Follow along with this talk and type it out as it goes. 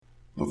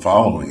The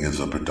following is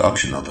a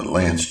production of the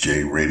Lance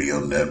J Radio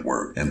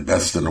Network and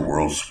Best in the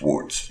World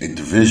Sports, a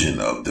division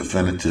of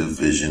Definitive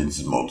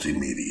Visions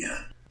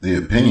Multimedia. The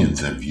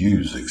opinions and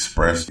views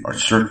expressed are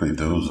strictly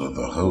those of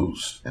the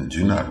host and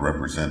do not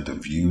represent the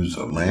views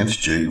of Lance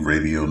J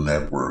Radio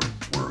Network.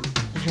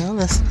 You're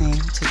listening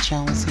to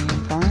Jonesy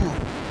and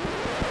Brown.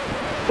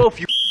 Both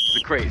you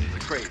are crazy.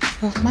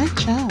 With Mike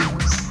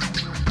Jones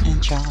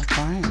and John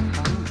Brown.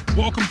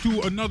 Welcome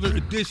to another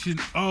edition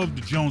of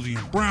the Jonesy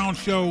and Brown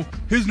Show.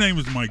 His name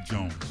is Mike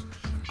Jones.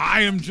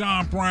 I am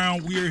John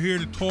Brown. We are here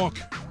to talk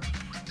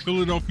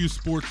Philadelphia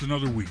sports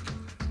another week.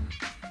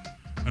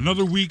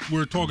 Another week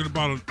we're talking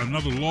about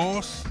another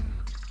loss.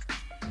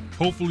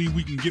 Hopefully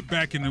we can get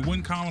back in the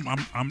win column.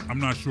 I'm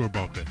not sure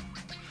about that.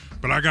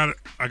 But I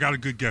got a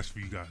good guest for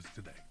you guys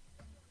today.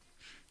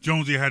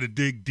 Jonesy had to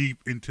dig deep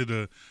into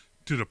the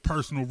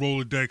personal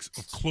Rolodex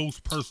of close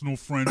personal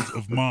friends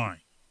of mine.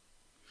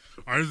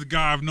 All right, this is a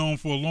guy I've known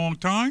for a long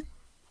time.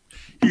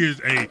 He is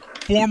a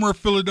former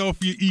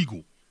Philadelphia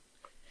Eagle.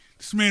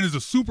 This man is a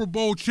Super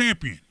Bowl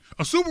champion.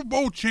 A Super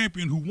Bowl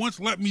champion who once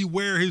let me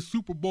wear his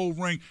Super Bowl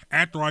ring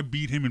after I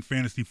beat him in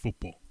fantasy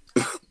football.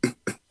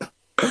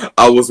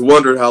 I was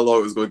wondering how long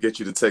it was going to get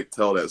you to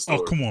tell that story.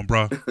 Oh, come on,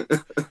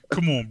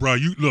 bro.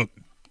 You look.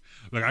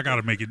 Like I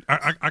gotta make it.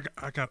 I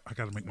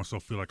gotta make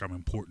myself feel like I'm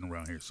important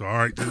around here. So all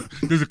right,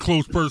 this is a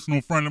close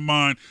personal friend of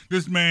mine.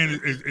 This man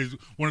is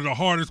one of the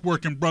hardest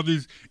working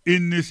brothers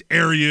in this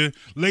area.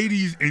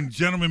 Ladies and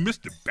gentlemen,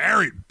 Mr.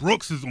 Barrett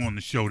Brooks is on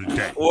the show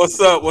today. What's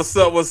up?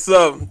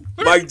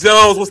 Mike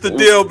Jones, what's the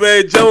deal,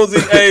 man?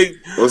 Jonesy, hey,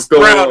 what's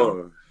going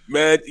on?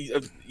 Man,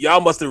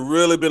 y'all must have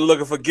really been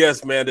looking for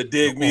guests, man, to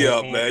dig me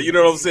up, man. You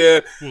know what I'm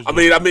saying? I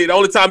mean, the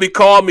only time he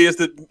called me is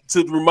to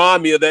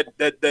remind me of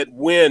that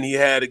win he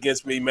had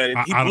against me,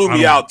 man. He blew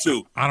me out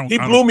too. He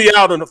blew me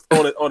out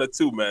on it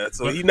too, man.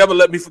 So he never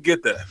let me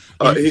forget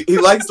that. He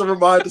likes to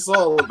remind us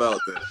all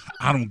about that.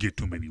 I don't get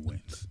too many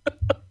wins.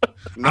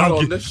 Not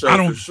on this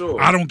show, for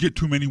sure. I don't get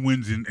too many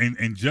wins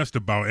in just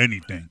about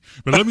anything.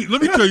 But let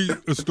me tell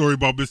you a story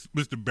about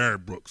Mr.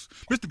 Barrett Brooks.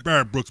 Mr.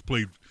 Barrett Brooks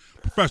played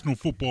professional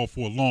football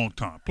for a long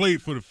time.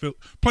 Played for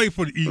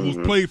the Eagles,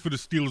 played for the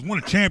Steelers, won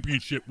a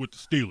championship with the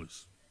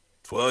Steelers.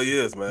 12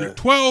 years, man. Yeah,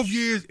 12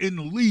 years in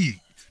the league.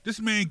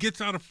 This man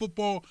gets out of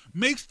football,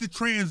 makes the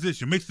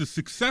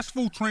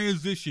successful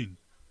transition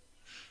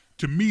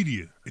to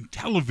media and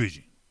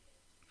television.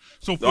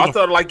 So I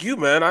thought like you,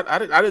 man. I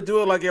didn't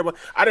do it like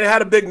everybody. I didn't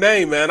have a big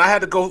name, man. I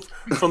had to go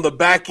from the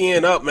back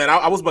end up, man.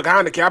 I was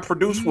behind the camera. I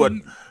produced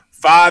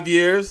 5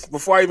 years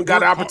before I even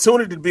got an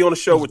opportunity to be on the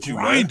show with you,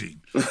 man.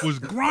 Was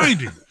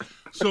grinding.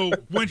 So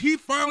when he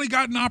finally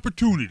got an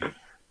opportunity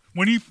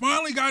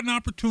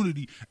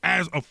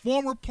as a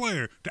former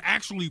player to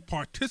actually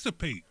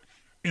participate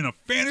in a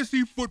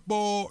fantasy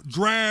football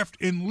draft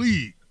and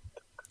league,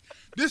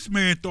 this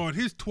man thought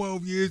his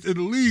 12 years in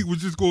the league was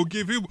just going to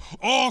give him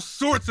all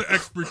sorts of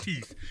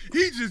expertise.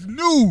 He just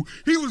knew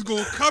he was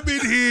going to come in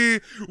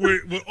here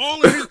with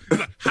all of his...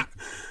 Like,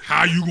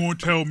 how you going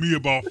to tell me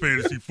about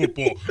fantasy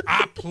football?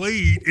 I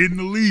played in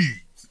the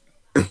league.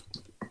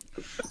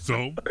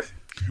 So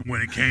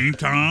when it came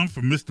time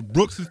for Mr.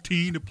 Brooks'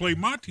 team to play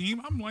my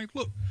team, I'm like,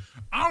 look,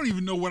 I don't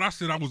even know what I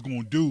said I was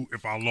going to do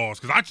if I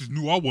lost because I just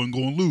knew I wasn't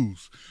going to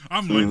lose.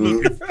 I'm like,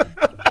 look,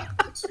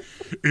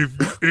 if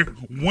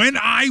when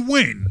I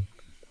win,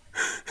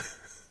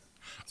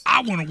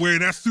 I want to wear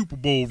that Super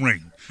Bowl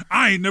ring.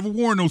 I ain't never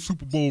worn no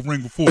Super Bowl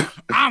ring before.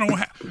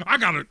 I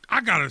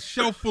got a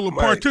shelf full of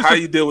participation. How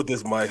you deal with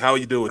this, Mike? How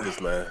you deal with this,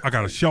 man? I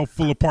got a shelf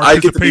full of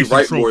participation I get to be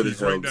right trophies more than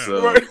right him, now.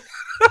 so. Right.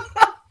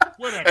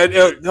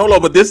 And hold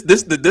on, but this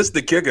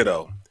the kicker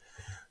though.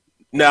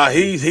 Now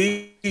he's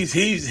the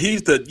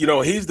he's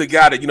the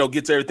guy that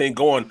gets everything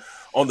going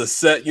on the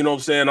set. You know what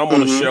I'm saying? I'm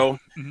on the show.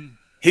 Mm-hmm.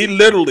 He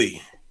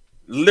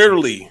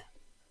literally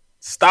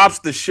stops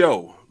the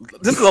show.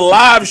 This is a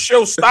live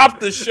show. Stops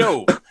the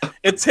show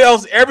and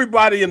tells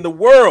everybody in the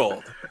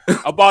world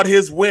about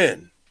his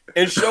win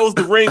and shows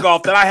the ring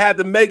off that I had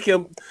to make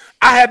him.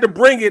 I had to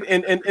bring it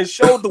and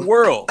show the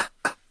world.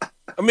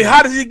 I mean,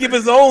 how does he give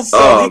his own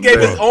self? He gave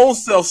his own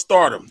self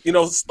stardom.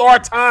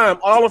 Start time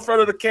all in front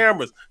of the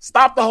cameras.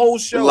 Stop the whole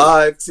show.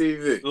 Live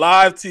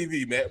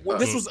TV, man. Well,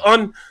 this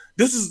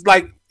is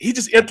like he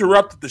just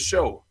interrupted the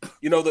show.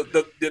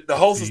 The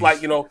host is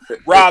like,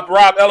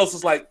 Rob Ellis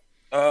was like,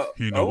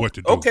 you know what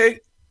to do. Okay.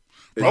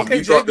 Okay,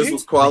 you thought this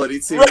was quality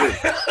TV.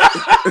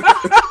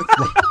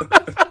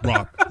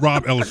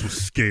 Rob Ellis was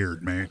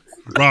scared, man.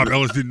 Rob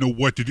Ellis didn't know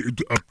what to do.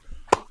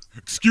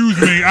 Excuse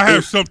me, I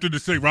have something to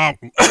say, Rob.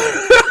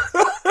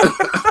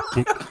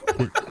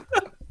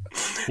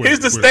 He's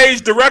the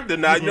stage director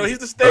now. He's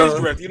the stage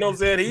director. You know what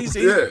I'm saying?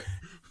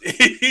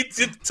 He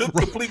took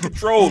complete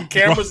control,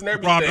 cameras and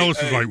everything. Rob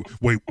Ellis is like,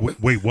 wait,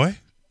 what?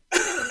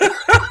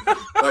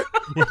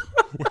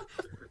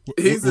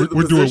 He's in the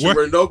position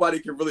where nobody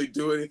can really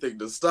do anything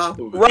to stop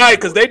him. Right,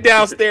 because they're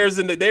downstairs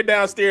in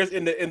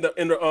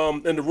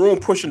the room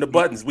pushing the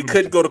buttons. We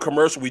couldn't go to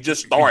commercial. We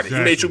just started. Exactly.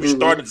 He made sure we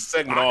started the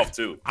segment off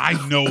too.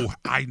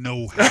 I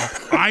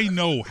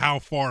know how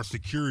far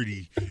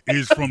security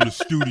is from the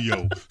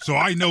studio, so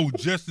I know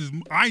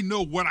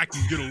what I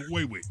can get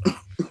away with.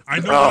 I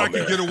know what I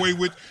can get away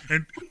with,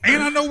 and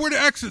I know where the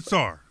exits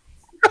are.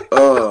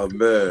 Oh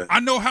man! I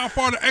know how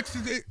far the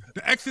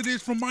exit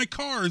is from my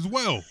car as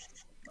well.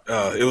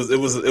 It was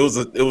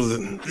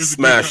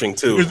smashing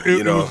too.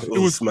 It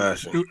was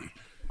smashing.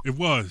 It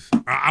was.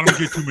 I don't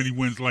get too many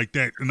wins like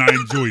that, and I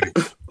enjoyed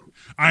it.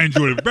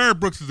 Barrett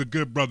Brooks is a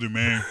good brother,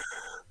 man.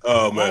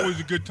 Oh man, always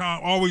a good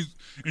time. Always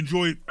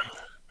enjoyed.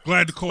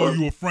 Glad to call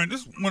you a friend.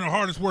 This is one of the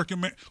hardest working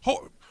men.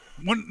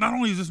 Not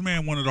only is this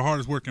man one of the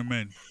hardest working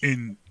men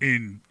in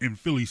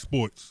Philly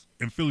sports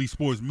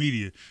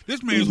media,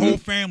 this man's whole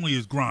family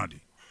is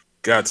grinding.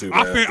 Got to,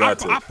 man.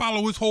 I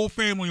follow his whole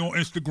family on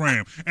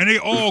Instagram, and they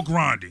all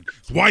grinding.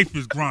 His wife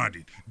is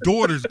grinding.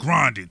 Daughter's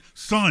grinding.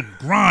 Son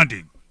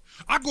grinding.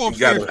 I go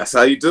upstairs. That's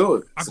how you do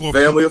it. It's a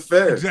family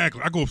affair.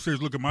 Exactly. I go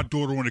upstairs, look at my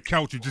daughter on the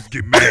couch, and just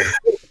get mad.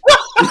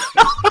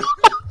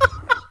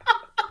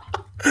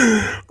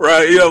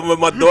 Right, when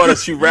my daughter,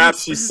 she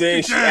raps, she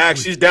sings, she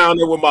acts. She's down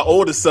there with my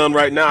oldest son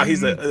right now.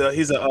 He's an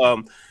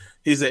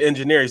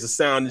engineer. He's a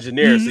sound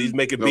engineer, so he's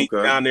making beats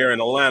down there in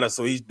Atlanta.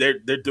 So they're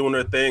doing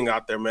their thing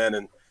out there, man.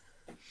 And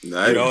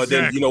nice.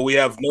 Then we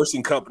have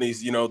nursing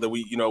companies, that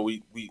we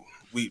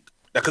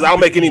because I don't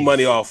make any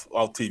money off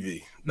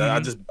TV.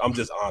 I'm just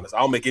honest. I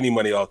don't make any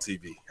money off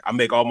TV. I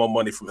make all my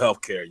money from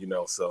healthcare,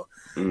 So,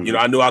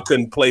 I knew I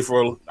couldn't play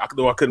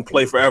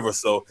forever.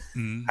 So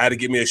I had to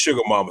get me a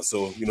sugar mama.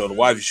 So, the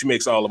wife, she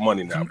makes all the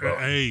money now, bro.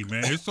 Hey,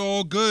 man, it's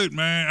all good,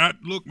 man.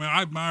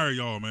 I admire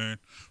y'all, man.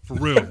 For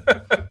real.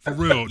 For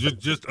real.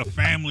 Just a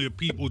family of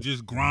people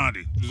just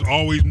grinding. Just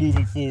always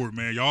moving forward,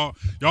 man. Y'all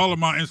are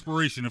my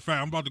inspiration. In fact,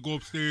 I'm about to go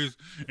upstairs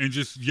and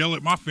just yell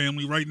at my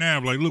family right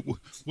now. Like, look,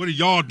 what are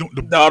y'all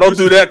doing? No, don't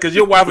do that, because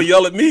your wife will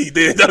yell at me.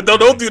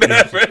 Don't do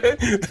that, man.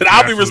 Then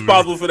I'll be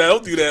responsible for that.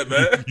 Don't do that,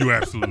 man. You're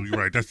absolutely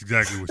right. That's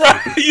exactly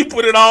what you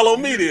put it all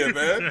on me then,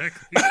 man.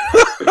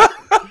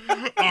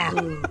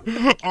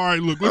 All right,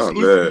 look,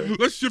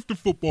 let's shift to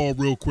football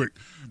real quick.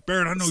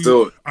 Barrett, I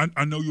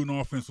know you're an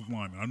offensive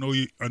lineman.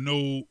 I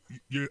know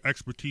your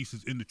expertise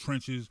is in the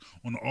trenches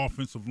on the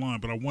offensive line,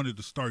 but I wanted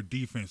to start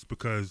defense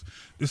because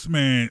this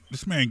man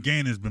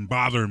Gannon has been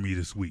bothering me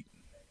this week.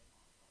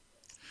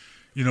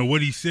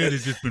 What he said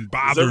has just been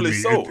bothering me.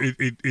 So.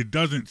 It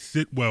doesn't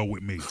sit well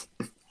with me.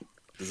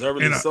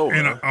 Deservedly so.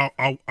 And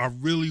I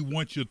really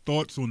want your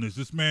thoughts on this.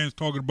 This man's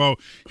talking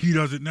about he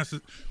doesn't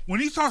necessarily. When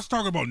he starts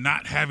talking about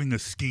not having a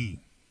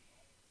scheme,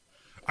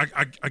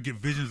 I get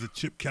visions of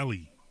Chip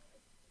Kelly.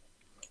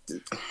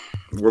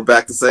 We're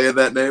back to saying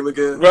that name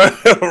again,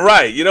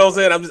 right? You know what I'm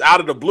saying? I'm just out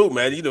of the blue,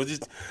 man.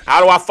 Just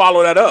how do I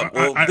follow that up?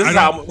 Well,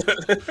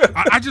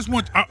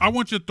 I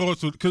want your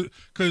thoughts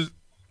because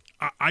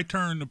I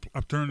turn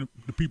to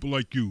people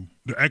like you,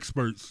 the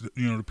experts,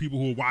 the people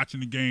who are watching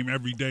the game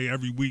every day,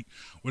 every week,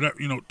 whatever.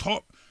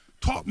 Talk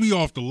me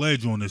off the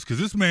ledge on this because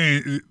this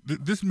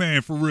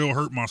man for real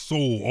hurt my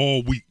soul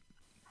all week.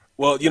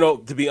 Well,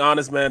 to be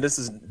honest, man, this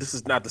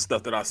is not the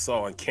stuff that I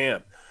saw in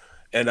camp.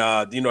 And,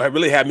 it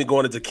really had me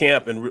going into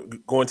camp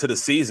and going to the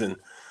season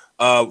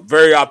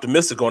very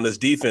optimistic on this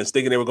defense,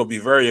 thinking they were going to be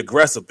very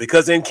aggressive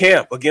because in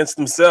camp against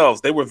themselves,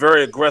 they were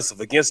very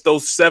aggressive against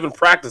those 7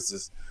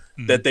 practices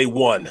that they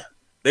won.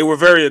 They were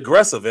very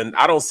aggressive, and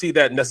I don't see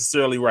that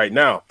necessarily right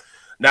now.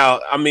 Now,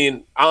 I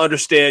mean, I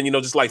understand,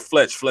 just like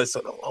Fletch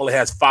only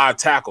has 5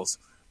 tackles.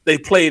 They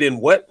played in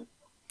what?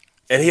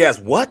 And he has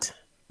what?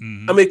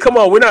 Mm-hmm. I mean, come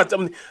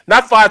on,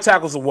 not 5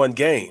 tackles in one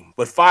game,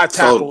 but 5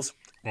 tackles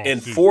in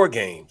 4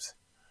 games.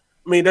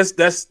 I mean, that's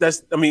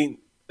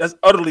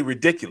utterly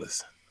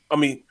ridiculous. I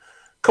mean,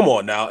 come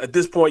on now. At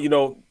this point,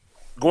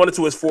 going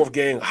into his 4th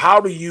game, how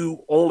do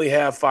you only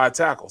have 5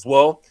 tackles?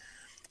 Well,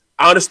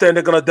 I understand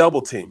they're going to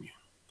double team you,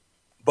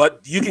 but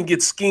you can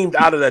get schemed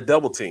out of that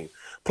double team.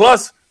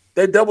 Plus,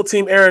 they double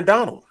team Aaron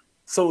Donald.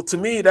 So to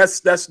me,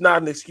 that's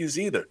not an excuse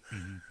either.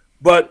 Mm-hmm.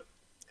 But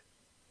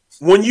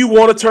when you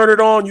want to turn it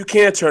on, you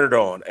can turn it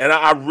on. And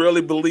I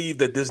really believe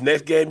that this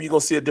next game, you're going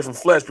to see a different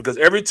Fletch because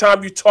every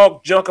time you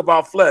talk junk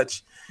about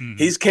Fletch,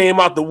 he's came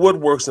out the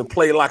woodworks and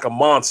played like a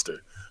monster.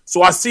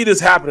 So I see this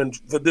happening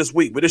for this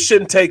week, but it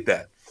shouldn't take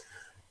that.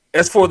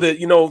 As for the,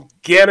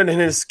 Gannon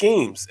and his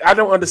schemes, I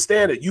don't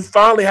understand it. You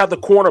finally have the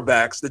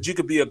cornerbacks that you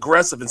could be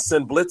aggressive and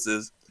send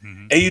blitzes,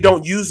 and you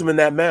don't use them in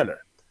that manner.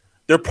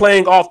 They're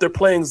playing off, they're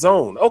playing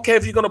zone. Okay,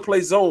 if you're going to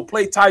play zone,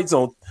 play tight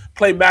zone,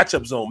 play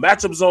matchup zone.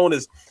 Matchup zone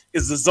is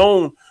the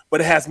zone, but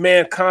it has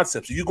man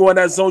concepts. You go in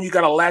that zone, you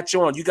got to latch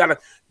on. You got to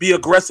be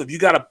aggressive. You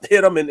got to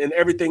hit them and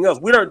everything else.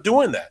 We aren't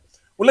doing that.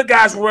 Well, the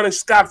guys were running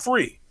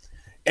scot-free.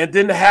 And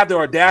then to have the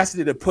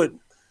audacity to put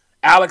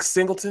Alex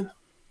Singleton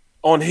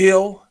on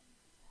Hill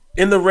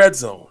in the red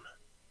zone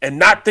and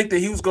not think that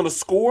he was going to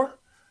score. I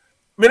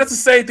mean, that's the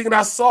same thing that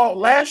I saw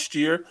last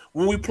year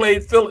when we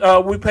played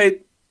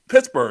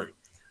Pittsburgh.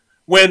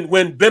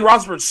 when Ben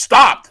Roethlisberger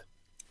stopped,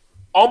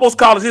 almost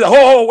called it. He's like,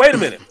 "Oh, wait a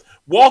minute!"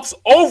 Walks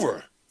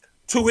over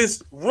to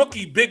his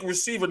rookie big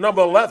receiver,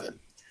 number 11.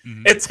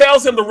 It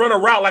tells him to run a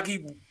route like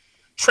he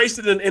traced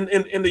it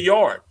in the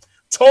yard.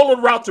 Told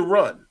him route to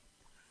run.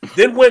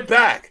 Then went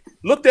back,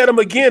 looked at him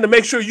again to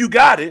make sure you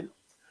got it,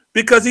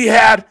 because he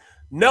had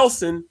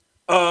Nelson.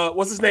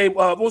 What's his name?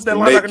 What was that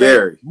linebacker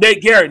name?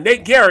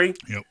 Nate Gary.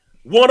 Yep.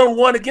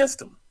 1-on-1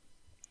 against him.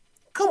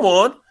 Come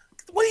on,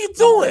 what are you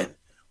doing?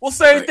 Well,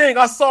 same thing.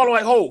 I saw him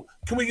like, "Oh,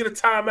 can we get a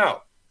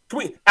timeout? Can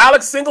we?"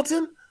 Alex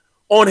Singleton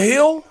on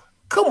Hill.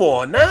 Come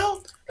on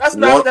now. That's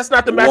not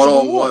the matchup.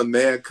 One-on-one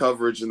man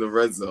coverage in the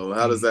red zone.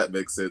 How does that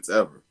make sense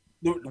ever?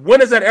 When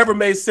has that ever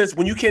made sense?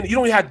 When you don't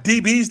even have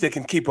DBs that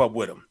can keep up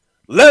with him,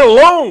 let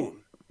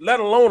alone a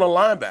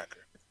linebacker.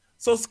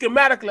 So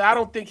schematically, I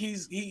don't think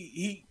he's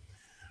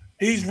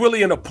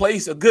really in a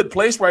good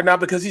place right now,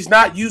 because he's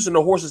not using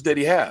the horses that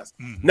he has.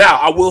 Now,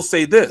 I will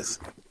say this: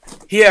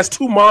 he has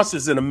two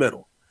monsters in the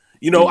middle.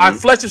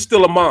 Fletcher's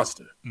still a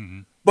monster,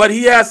 but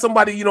he has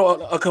somebody,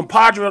 a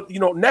compadre,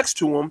 next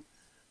to him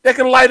that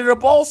can light it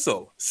up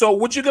also. So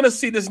what you're going to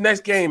see this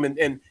next game,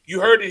 and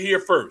you heard it here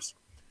first,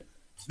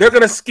 they're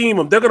going to scheme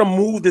them. They're going to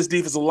move this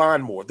defensive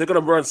line more. They're going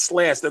to run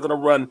slants. They're going to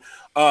run,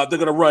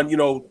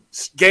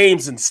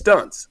 games and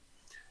stunts.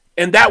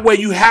 And that way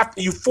you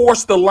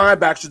force the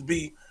linebackers to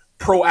be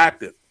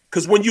proactive.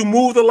 Because when you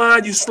move the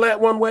line, you slant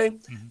one way,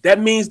 that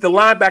means the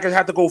linebackers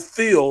have to go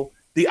fill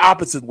the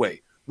opposite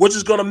way, which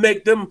is going to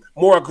make them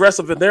more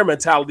aggressive in their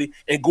mentality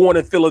and going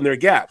and filling their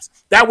gaps.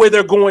 That way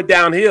they're going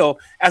downhill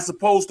as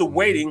opposed to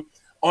waiting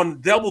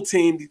on double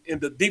team and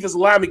the defensive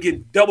lineman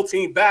getting double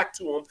teamed back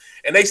to them,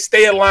 and they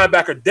stay at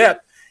linebacker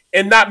depth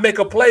and not make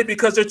a play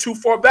because they're too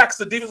far back, because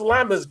the defensive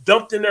lineman is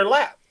dumped in their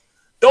lap.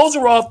 Those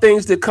are all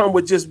things that come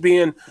with just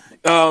being,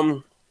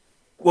 if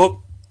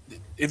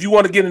you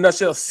want to get in a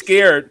nutshell,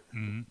 scared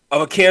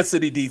of a Kansas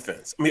City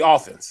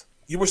offense.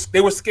 They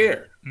were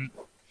scared.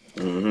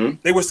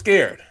 They were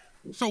scared.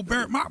 So,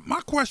 Barrett, my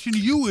question to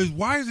you is,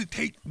 why does it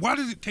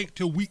take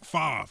till week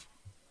 5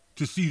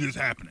 to see this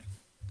happening?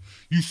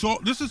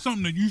 This is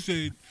something that you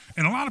said,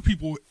 and a lot of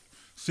people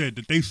said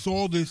that they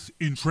saw this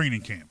in training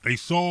camp. They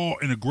saw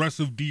an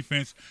aggressive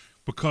defense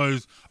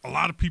because a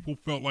lot of people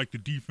felt like the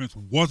defense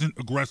wasn't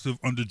aggressive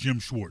under Jim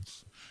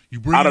Schwartz. You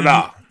bring in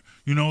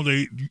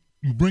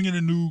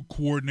a new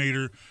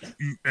coordinator,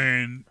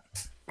 and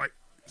like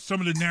some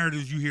of the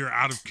narratives you hear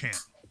out of camp.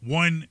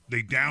 One,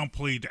 they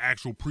downplayed the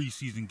actual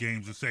preseason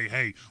games and say,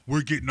 "Hey,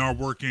 we're getting our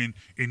work in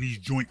these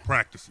joint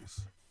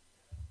practices."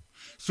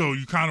 So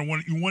you kind of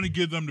want to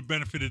give them the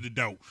benefit of the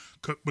doubt,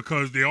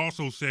 because they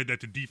also said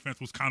that the defense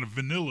was kind of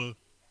vanilla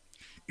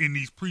in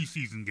these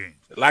preseason games.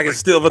 Like it's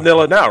still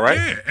vanilla now, right?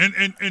 Yeah,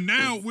 and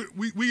now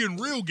we in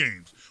real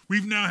games.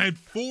 We've now had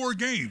 4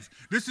 games.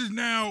 This is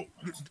now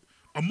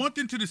a month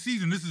into the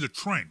season. This is a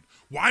trend.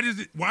 Why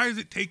is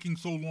it taking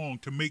so long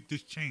to make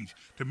this change,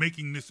 to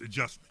making this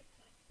adjustment?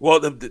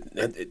 Well,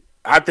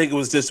 I think it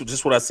was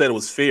just what I said. It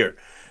was fear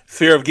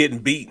of getting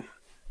beaten,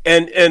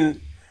 and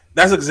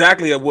that's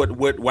exactly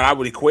what I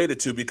would equate it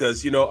to.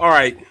 Because all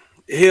right,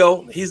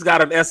 Hill, he's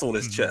got an S on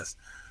his chest,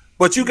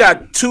 but you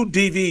got two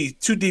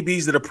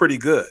DBs that are pretty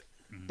good.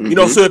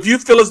 So if you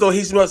feel as though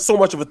he's not so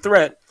much of a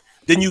threat,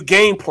 then you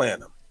game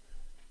plan him.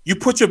 You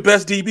put your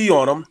best DB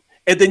on him,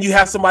 and then you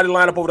have somebody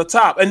line up over the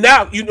top. And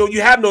now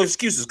you have no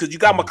excuses, because you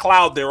got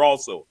McLeod there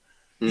also.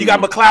 You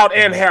got McLeod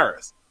and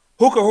Harris,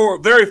 who are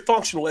very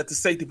functional at the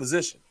safety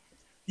position.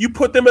 You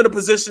put them in a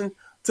position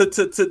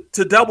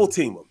to double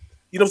team them.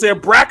 You know what I'm saying?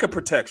 Bracket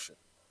protection.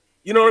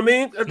 You know what I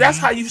mean? That's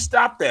how you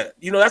stop that.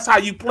 That's how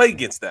you play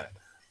against that.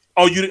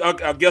 Oh,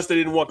 I guess they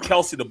didn't want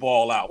Kelsey to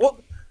ball out.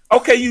 Well,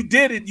 okay, you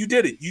did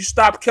it. You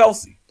stopped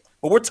Kelsey.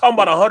 But we're talking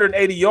about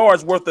 180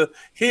 yards worth of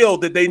Hill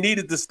that they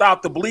needed to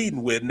stop the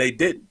bleeding with, and they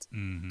didn't.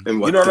 And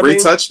what, 3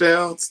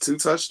 touchdowns, 2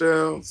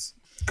 touchdowns?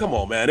 Come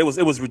on, man. It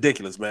was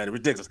ridiculous, man.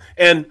 Ridiculous.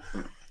 And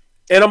I'm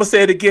going to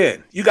say it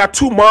again. You got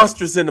 2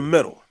 monsters in the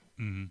middle.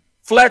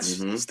 Fletch,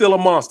 still a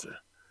monster.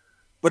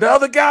 But the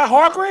other guy,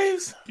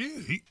 Hargraves?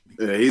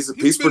 Yeah,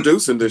 he's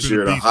producing this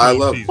year at a high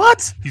level.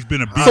 What? He's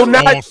been a beast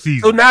all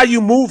season. So now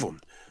you move him.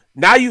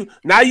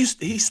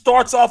 He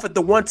starts off at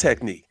the 1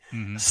 technique.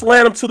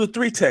 Slant him to the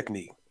 3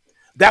 technique.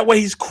 That way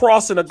he's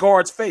crossing a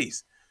guard's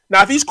face.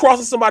 Now, if he's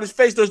crossing somebody's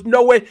face, there's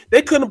no way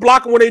they couldn't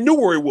block him when they knew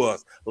where he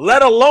was,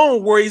 let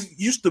alone where he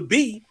used to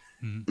be.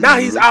 Now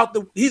he's out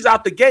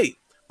the gate.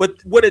 But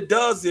what it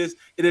does is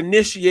it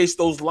initiates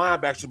those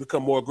linebackers to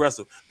become more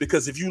aggressive,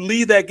 because if you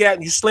leave that gap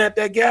and you slant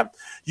that gap,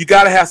 you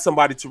got to have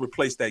somebody to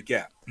replace that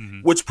gap,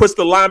 which puts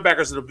the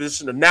linebackers in a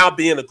position of now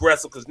being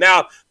aggressive, because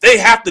now they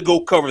have to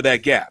go cover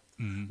that gap,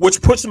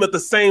 which puts them at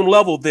the same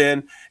level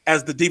then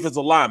as the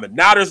defensive lineman.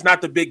 Now there's not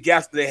the big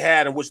gaps that they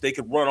had in which they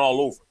could run all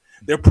over.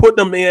 They're putting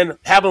them in,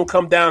 having them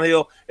come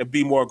downhill and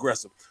be more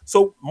aggressive.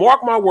 So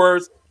mark my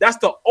words, that's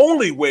the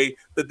only way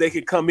that they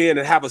can come in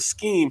and have a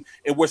scheme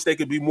in which they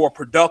could be more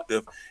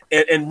productive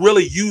and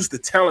really use the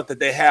talent that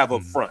they have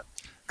up front.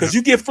 Because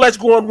you get Fletch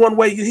going one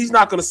way, he's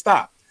not going to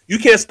stop. You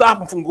can't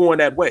stop him from going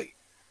that way.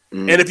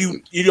 And if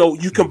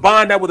you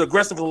combine that with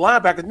aggressive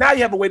linebackers, now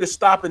you have a way to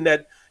stop in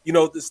that,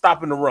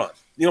 stopping the run.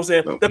 You know what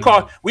I'm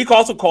saying? We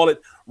also call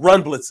it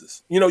run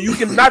blitzes. You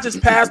can not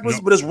just pass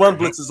blitzes, but it's run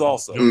blitzes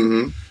also.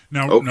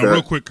 Now,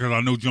 real quick, because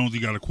I know Jonesy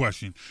got a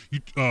question.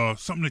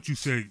 Something that you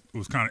said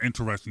was kind of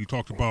interesting. You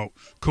talked about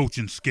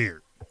coaching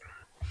scared.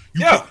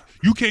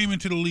 You came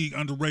into the league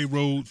under Ray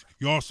Rhodes.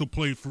 You also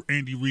played for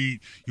Andy Reid.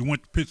 You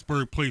went to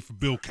Pittsburgh, played for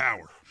Bill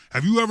Cowher.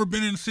 Have you ever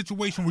been in a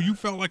situation where you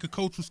felt like a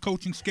coach was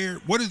coaching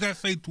scared? What does that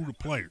say to the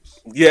players?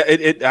 Yeah,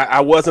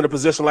 I was in a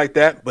position like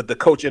that, but the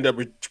coach ended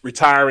up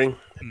retiring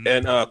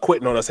and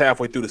quitting on us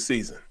halfway through the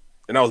season,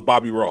 and that was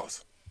Bobby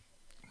Ross.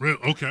 Really?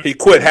 Okay. He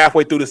quit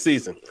halfway through the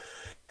season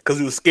because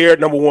he was scared,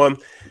 number one.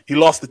 He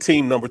lost the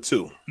team, number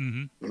two.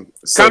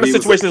 So kind of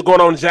situation is going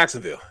on in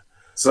Jacksonville.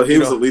 So he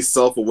was at least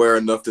self-aware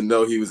enough to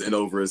know he was in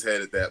over his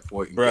head at that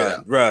point.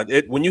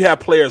 Bruh, when you have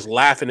players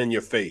laughing in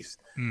your face,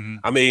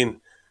 I mean,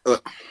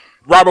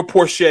 Robert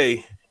Porcher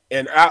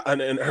and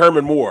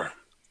Herman Moore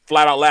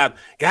flat out laughed,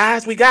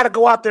 guys, we got to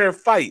go out there and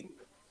fight.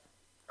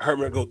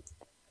 Herman goes,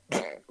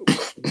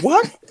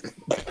 what?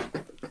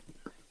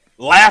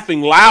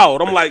 Laughing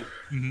loud. I'm like,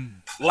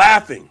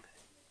 laughing.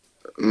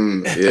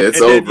 Yeah,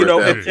 it's over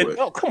at that point.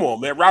 Oh, come on,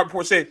 man. Robert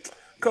Porcher,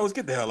 Coach,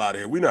 get the hell out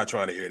of here. We're not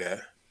trying to hear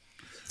that.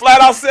 Flat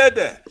out said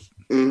that.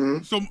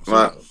 So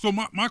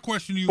my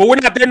question to you, but we're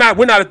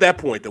not at that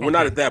point though. We're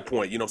not at that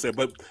point, you know what I'm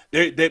saying? But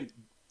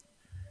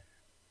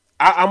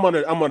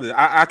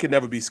I could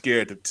never be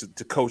scared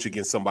to coach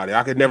against somebody.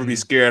 I could never be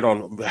scared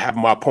on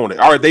having my opponent.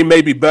 All right, they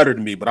may be better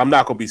than me, but I'm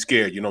not gonna be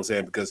scared, you know what I'm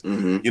saying? Because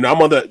I'm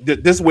on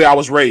this is where I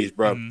was raised,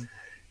 bro.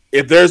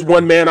 If there's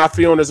one man I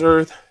feel on this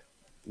earth,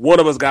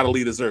 one of us gotta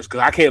lead this earth because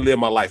I can't live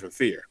my life in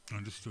fear.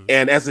 Understood.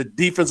 And as a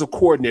defensive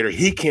coordinator,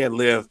 he can't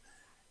live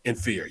in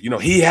fear.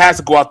 He has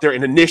to go out there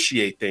and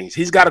initiate things.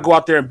 He's got to go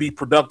out there and be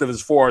productive as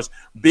far as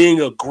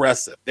being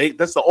aggressive.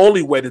 That's the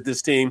only way that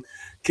this team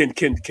can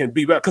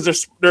be better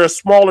because they're a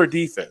smaller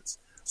defense.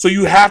 So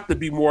you have to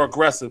be more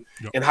aggressive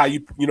in how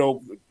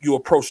you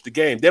approach the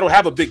game. They don't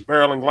have a big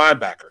barreling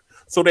linebacker,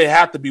 so they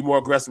have to be more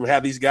aggressive and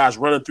have these guys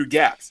running through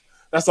gaps.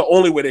 That's the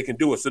only way they can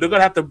do it. So they're going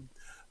to have to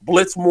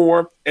blitz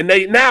more, and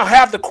they now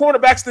have the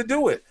cornerbacks to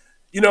do it.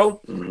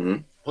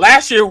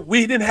 Last year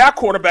we didn't have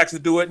cornerbacks to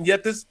do it, and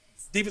yet this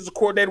defensive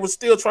coordinator was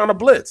still trying to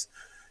blitz.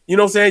 You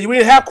know what I'm saying? We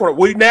didn't have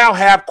we now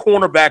have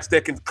cornerbacks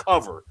that can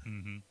cover.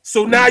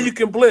 So now you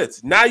can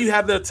blitz. Now you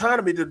have the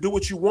autonomy to do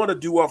what you want to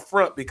do up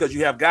front because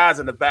you have guys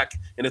in the back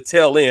and the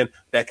tail end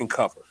that can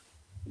cover.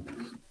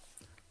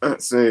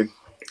 See,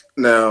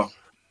 now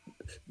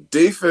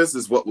defense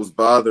is what was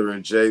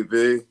bothering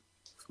JV.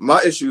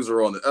 My issues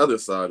are on the other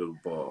side of the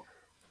ball.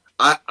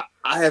 I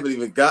haven't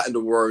even gotten to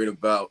worrying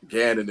about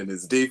Gannon and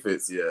his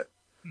defense yet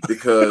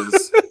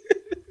because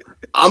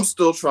I'm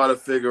still trying to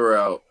figure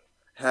out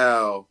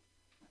how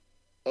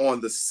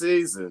on the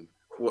season,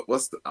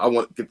 I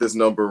want to get this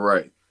number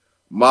right.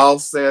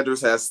 Miles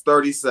Sanders has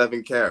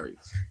 37 carries.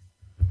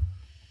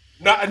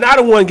 Not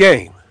in one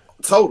game.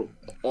 Total.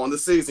 On the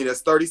season, he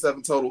has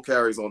 37 total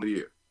carries on the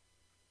year.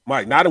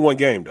 Mike, not in one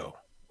game, though.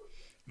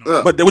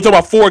 But we're talking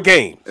about 4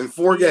 games. In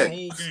 4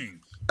 games.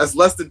 That's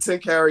less than 10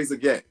 carries a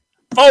game.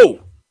 4.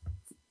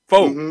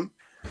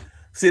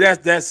 See,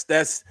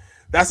 that's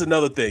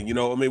another thing.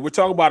 I mean, we're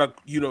talking about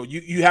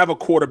you have a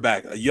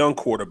quarterback, a young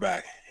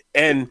quarterback,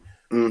 and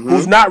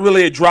who's not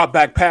really a drop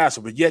back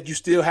passer, but yet you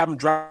still have him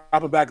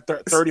dropping back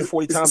 30,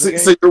 40 times a game.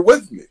 So you're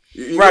with me.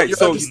 Right. You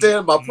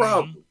understand my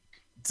problem.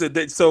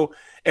 So,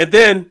 and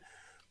then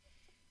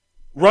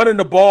running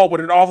the ball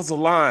with an offensive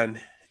line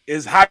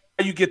is how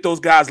you get those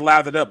guys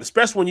lathered up,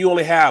 especially when you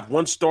only have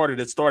one starter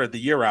that started the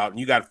year out and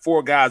you got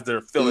 4 guys that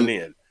are filling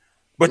in,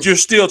 but you're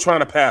still trying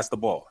to pass the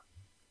ball.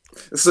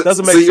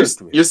 Doesn't make sense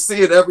to me. You're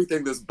seeing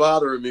everything that's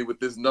bothering me with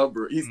this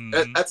number.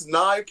 That's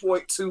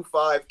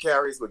 9.25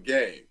 carries a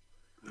game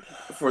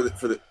for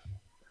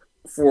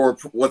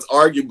what's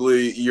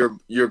arguably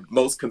your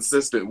most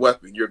consistent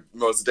weapon, your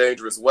most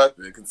dangerous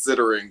weapon,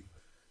 considering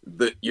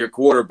that your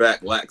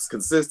quarterback lacks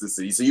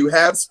consistency. So you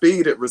have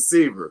speed at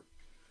receiver,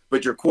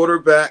 but your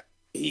quarterback,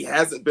 he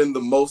hasn't been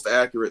the most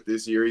accurate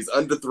this year. He's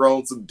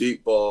underthrown some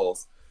deep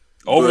balls.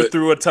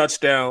 Overthrew a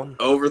touchdown.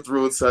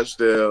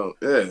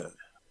 Yeah.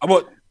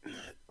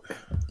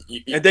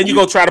 And then you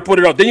go try to put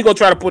it on. Then you go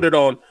try to put it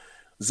on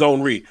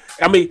zone read.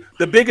 I mean,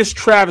 the biggest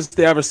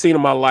travesty I've ever seen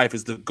in my life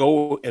is to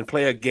go and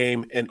play a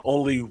game and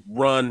only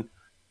run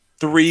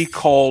 3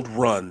 called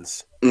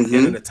runs in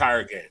an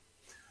entire game.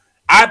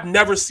 I've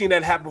never seen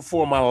that happen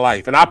before in my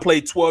life. And I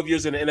played 12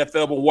 years in the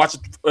NFL, but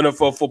watched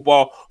NFL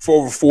football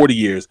for over 40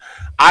 years.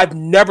 I've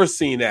never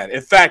seen that.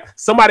 In fact,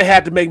 somebody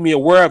had to make me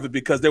aware of it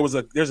because there's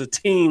a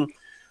team,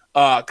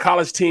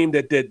 college team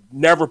that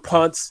never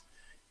punts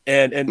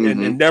and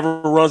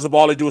never runs the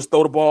ball. They do is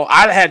throw the ball.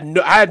 I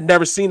had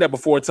never seen that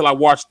before until I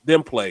watched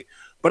them play.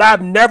 But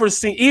I've never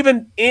seen,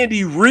 even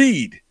Andy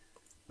Reid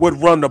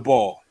would run the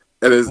ball.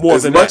 And as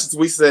much as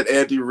we said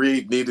Andy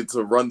Reid needed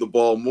to run the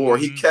ball more,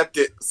 he kept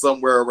it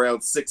somewhere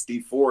around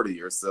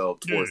 60-40 or so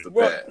towards the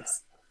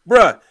pass.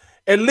 Bruh,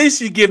 at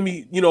least you give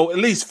me, at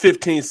least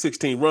 15,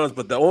 16 runs,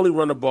 but they only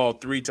run the ball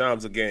 3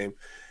 times a game.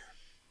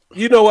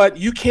 You know what?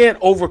 You can't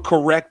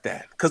overcorrect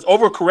that because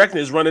overcorrecting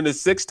is running it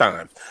 6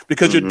 times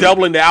because you're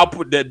doubling the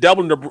output,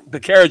 doubling the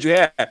carriage you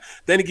have.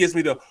 Then it gives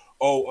me the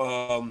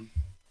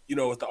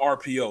with the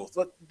RPOs.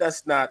 Look,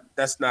 that's not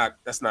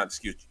an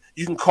excuse.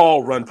 You can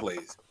call run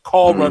plays,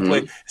 run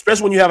play,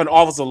 especially when you have an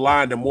offensive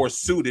line that's more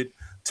suited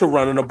to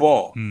running the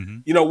ball.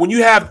 When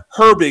you have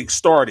Herbig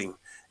starting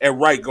at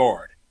right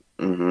guard,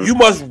 you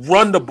must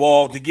run the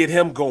ball to get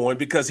him going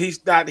because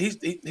he's not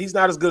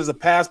as good as a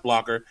pass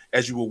blocker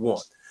as you would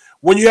want.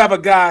 When you have a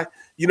guy,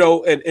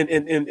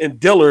 in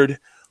Dillard,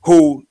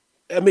 who,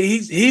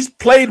 he's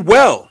played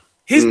well.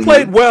 He's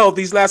played well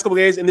these last couple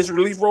of games in this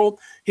relief role.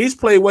 He's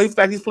played well. In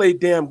fact, he's played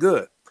damn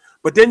good.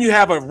 But then you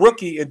have a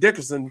rookie in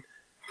Dickerson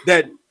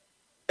that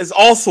is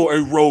also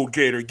a road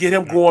gator. Get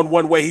him going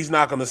one way, he's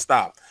not going to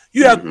stop.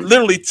 You have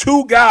literally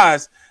 2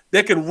 guys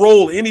that can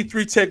roll any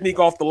 3 technique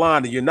off the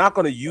line, and you're not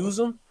going to use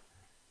them.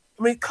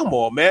 Come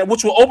on, man.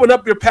 Which will open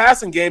up your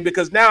passing game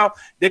because now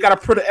they got to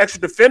put an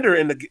extra defender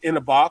in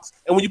the box.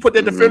 And when you put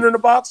that defender in the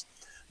box,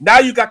 now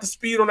you got the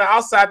speed on the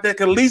outside that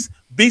can at least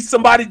beat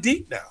somebody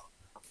deep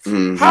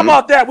now. How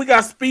about that? We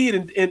got speed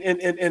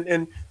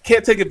and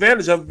can't take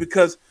advantage of it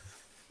because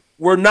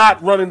we're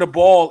not running the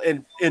ball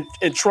and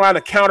trying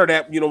to counter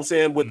that,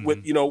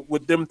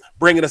 with them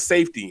bringing a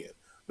safety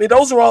in.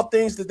 Those are all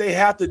things that they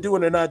have to do,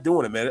 and they're not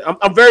doing it, man.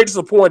 I'm very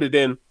disappointed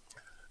in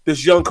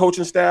this young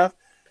coaching staff.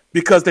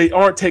 Because they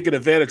aren't taking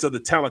advantage of the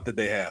talent that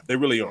they have. They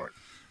really aren't.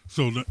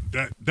 So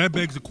that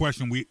begs the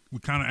question. We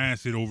kind of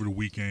asked it over the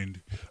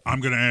weekend. I'm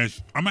gonna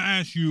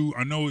ask you.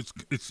 I know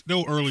it's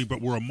still early, but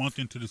we're a month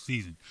into the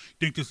season.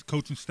 Think this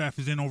coaching staff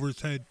is in over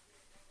its head?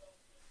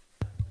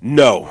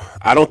 No,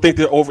 I don't think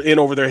they're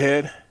over their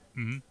head.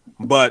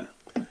 But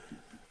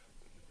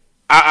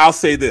I'll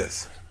say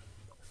this: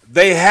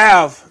 they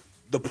have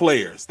the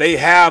players. They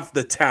have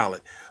the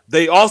talent.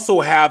 They also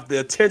have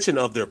the attention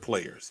of their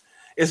players.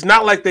 It's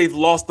not like they've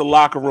lost the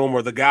locker room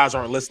or the guys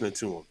aren't listening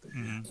to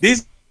them.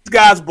 These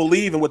guys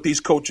believe in what these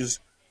coaches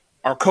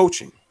are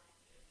coaching,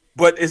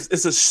 but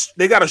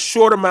they got a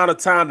short amount of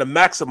time to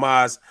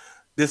maximize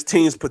this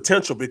team's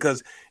potential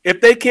because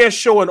if they can't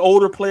show an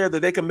older player that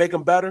they can make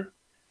them better,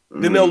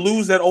 then they'll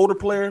lose that older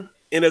player,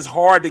 and it's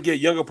hard to get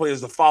younger players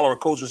to follow a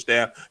coaching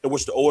staff in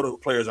which the older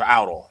players are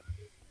out on.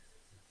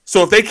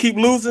 So if they keep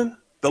losing,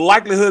 the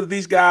likelihood of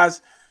these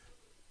guys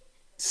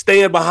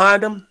staying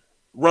behind them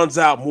runs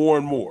out more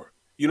and more.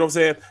 You know what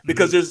I'm saying?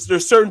 Because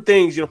there's certain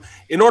things,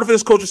 in order for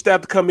this coaching staff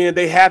to come in,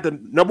 they had to,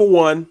 number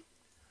one,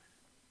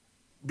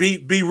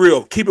 be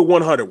real, keep it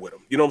 100 with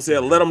them. You know what I'm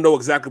saying? Let them know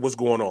exactly what's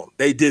going on.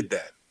 They did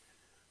that.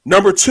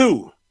 Number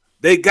 2,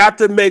 they got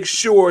to make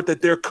sure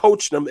that they're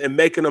coaching them and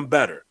making them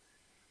better.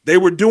 They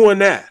were doing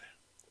that.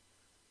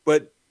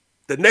 But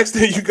the next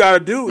thing you got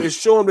to do is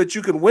show them that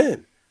you can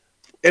win.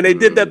 And they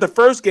did that the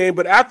first game,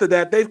 but after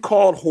that, they've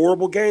called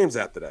horrible games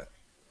after that.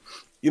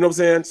 You know what I'm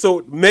saying?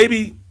 So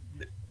maybe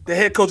the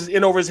head coach is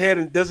in over his head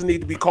and doesn't need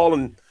to be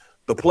calling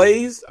the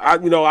plays. I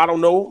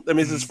don't know.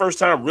 It's his first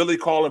time really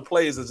calling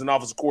plays as an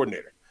offensive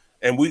coordinator.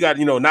 And we got,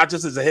 not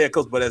just as a head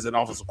coach, but as an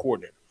offensive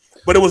coordinator.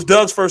 But it was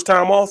Doug's first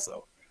time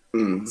also.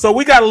 So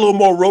we got a little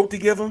more rope to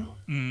give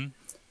him.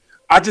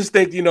 I just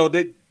think,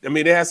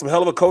 they had some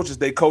hell of a coaches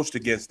they coached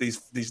against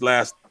these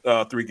last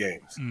 3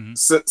 games.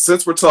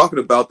 Since we're talking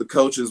about the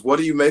coaches, what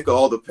do you make of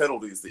all the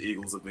penalties the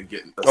Eagles have been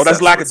getting?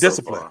 That's lack of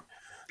discipline.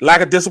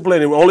 Lack of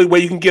discipline. And the only way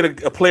you can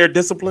get a player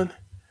disciplined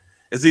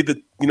is either,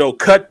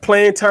 cut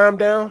playing time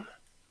down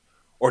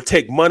or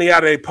take money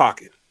out of their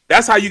pocket.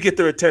 That's how you get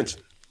their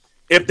attention.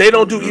 If they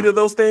don't do either of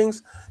those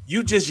things,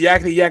 you just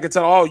yakety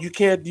tell, you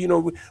can't,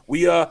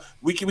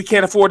 we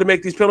can't afford to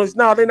make these penalties.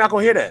 No, they're not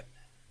going to hear that.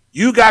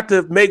 You got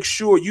to make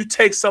sure you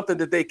take something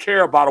that they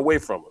care about away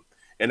from them.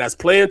 And that's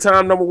playing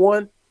time, number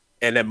 1,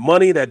 and that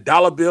money, that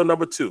dollar bill,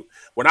 number 2.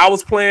 When I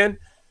was playing,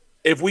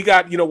 if we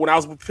got, when I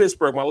was with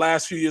Pittsburgh, my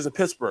last few years in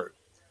Pittsburgh,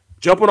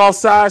 jumping off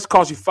sides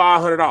cost you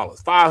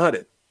 $500,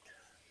 $500.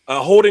 A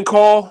holding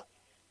call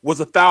was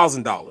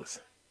 $1,000.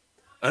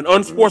 An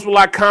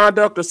unsportsmanlike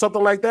conduct or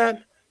something like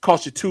that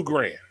cost you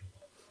 $2,000.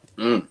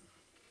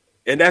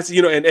 And that's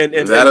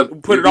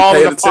and put it all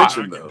in a pot.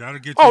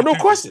 Oh, no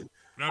question.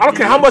 I don't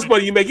care how much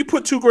money you make. You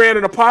put $2,000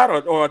 in a pot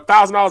or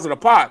 $1,000 in a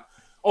pot.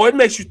 Oh, it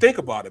makes you think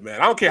about it, man.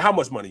 I don't care how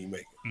much money you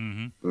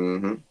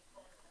make.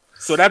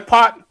 So that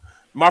pot,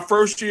 my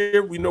first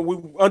year, we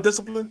were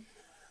undisciplined.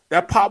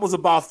 That pot was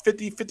about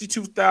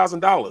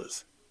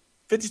 $52,000.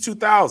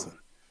 $52,000.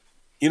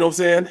 You know what I'm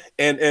saying?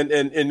 And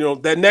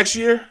that next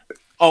year,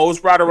 it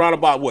was right around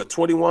about what,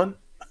 21?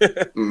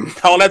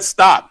 All that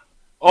stopped.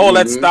 All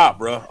that stopped,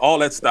 bro. All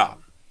that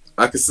stopped.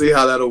 I can see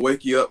how that'll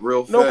wake you up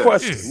real fast. No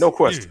question. No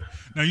question. Yeah.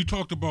 Now you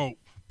talked about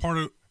part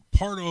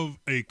of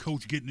a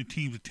coach getting the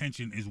team's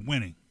attention is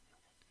winning.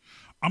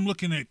 I'm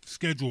looking at the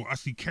schedule. I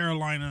see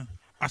Carolina,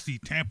 I see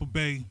Tampa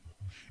Bay,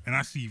 and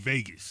I see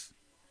Vegas.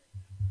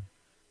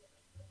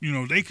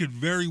 They could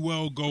very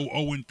well go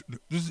 0.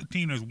 This is a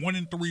team that's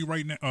 1-3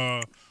 right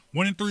now.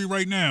 1-3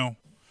 right now,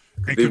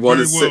 And be could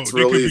 1-6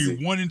 real they could easy.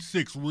 be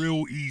 1-6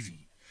 real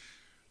easy.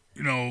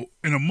 You know,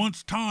 in a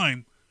month's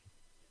time,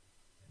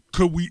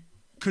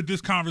 could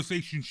this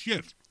conversation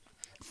shift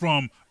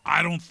from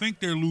I don't think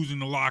they're losing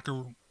the locker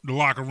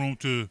room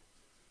to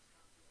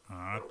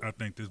I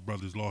think this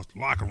brother's lost the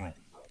locker room.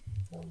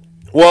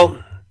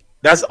 Well,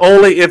 that's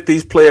only if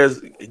these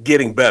players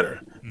getting better.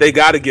 They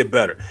got to get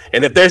better,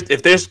 and if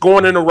they're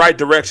going in the right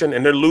direction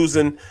and they're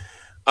losing,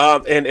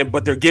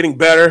 but they're getting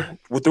better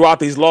throughout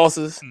these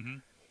losses,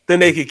 then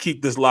they can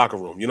keep this locker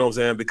room. You know what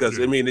I'm saying? Because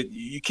I mean,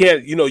 you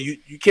can't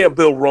you can't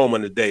build Rome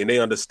in a day, and they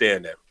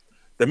understand that.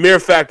 The mere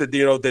fact that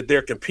that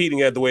they're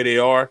competing at the way they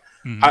are,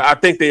 I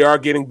think they are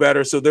getting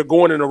better, so they're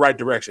going in the right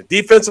direction.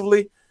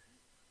 Defensively,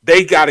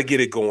 they got to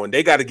get it going.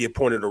 They got to get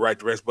pointed in the right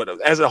direction.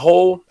 But as a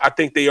whole, I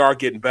think they are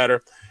getting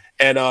better.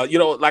 And,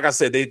 like I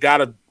said, they got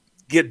to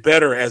get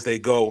better as they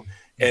go.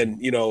 And,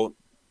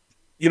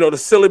 the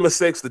silly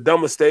mistakes, the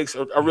dumb mistakes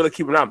are really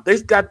keeping out.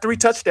 They've got 3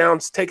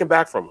 touchdowns taken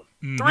back from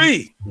them.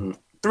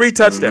 3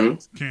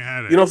 touchdowns. Can't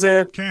have it. You know what I'm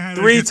saying? Can't have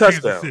 3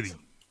 touchdowns.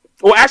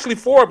 Well, actually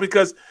 4,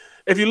 because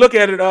if you look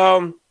at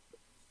it,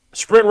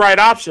 sprint right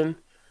option,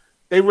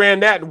 they ran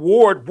that, and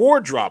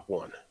Ward dropped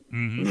one.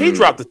 He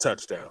dropped the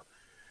touchdown.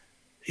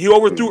 He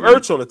overthrew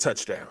Ertz on a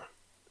touchdown.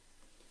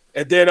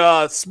 And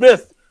then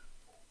Smith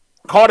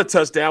caught a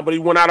touchdown, but he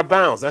went out of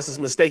bounds. That's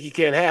a mistake he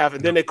can't have.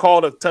 And then they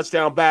called a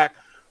touchdown back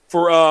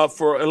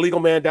for illegal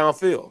man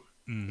downfield.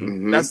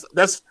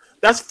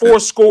 That's 4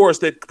 scores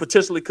that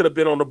potentially could have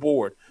been on the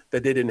board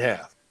that they didn't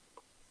have.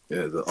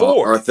 Yeah, the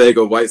 4.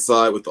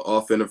 Arcega-Whiteside with the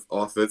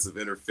offensive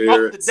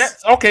interference.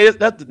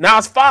 Now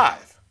it's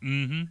 5.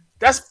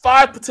 That's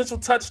 5 potential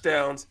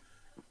touchdowns.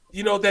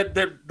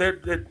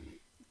 That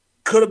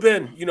could have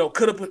been,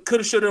 could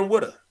have, should have, and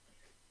would have.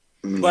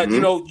 But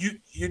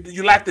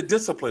you lack the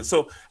discipline.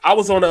 So I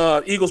was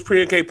on Eagles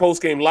pre-game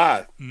post-game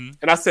live,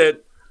 and I said,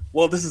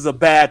 "Well, this is a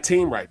bad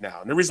team right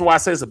now." And the reason why I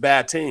say it's a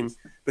bad team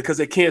because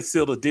they can't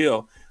seal the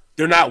deal.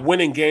 They're not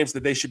winning games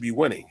that they should be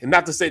winning, and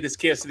not to say this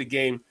Kansas City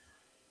game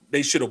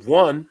they should have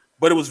won,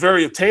 but it was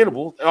very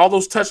obtainable. All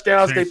those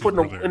touchdowns they put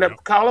in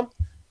that column,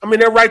 I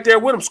mean, they're right there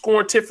with them,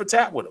 scoring tit for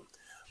tat with them.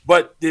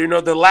 But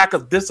the lack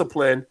of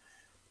discipline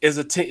is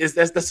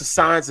that's the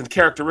signs and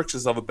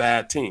characteristics of a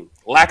bad team.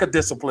 Lack of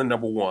discipline,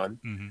 number one.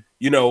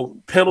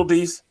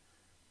 Penalties,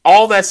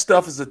 all that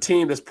stuff is a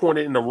team that's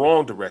pointed in the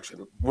wrong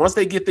direction. Once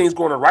they get things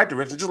going in the right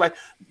direction, just like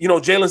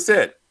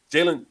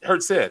Jalen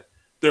Hurts said,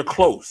 they're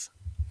close.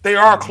 They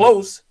are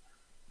close,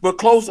 but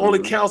close only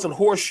counts in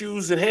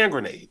horseshoes and hand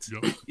grenades.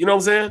 Yep. You know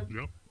what I'm saying?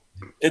 Yep.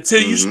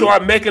 Until you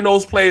start making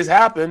those plays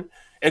happen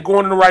and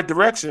going in the right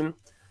direction,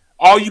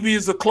 all you be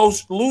is a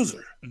close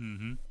loser.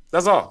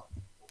 That's all.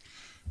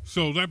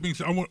 So that being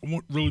said, I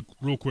want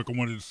real quick. I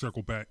wanted to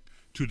circle back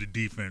to the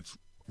defense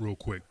real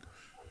quick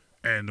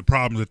and the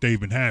problems that they've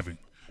been having.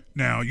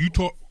 Now you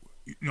talk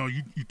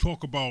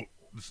about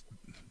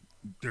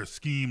their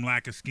scheme,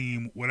 lack of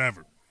scheme,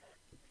 whatever.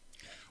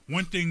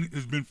 One thing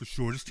has been for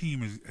sure: this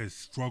team has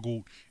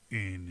struggled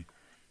in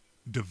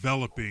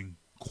developing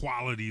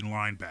quality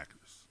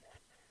linebackers.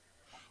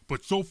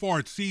 But so far,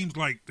 it seems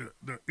like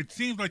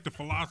the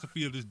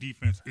philosophy of this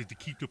defense is to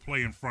keep the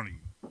play in front of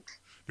you.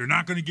 They're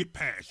not going to get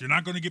past. You're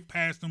not going to get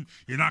past them.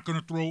 You're not going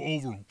to throw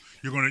over them.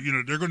 You're going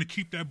to, they're going to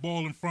keep that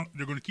ball in front.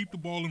 They're going to keep the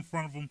ball in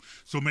front of them.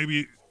 So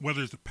maybe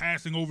whether it's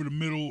passing over the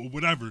middle or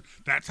whatever,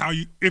 that's how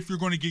you. If you're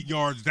going to get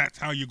yards, that's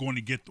how you're going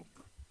to get them.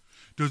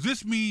 Does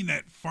this mean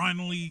that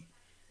finally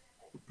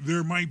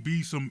there might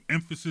be some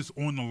emphasis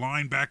on the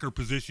linebacker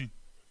position?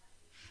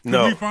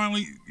 No. We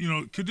finally,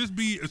 could this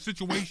be a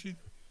situation?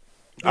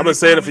 I've been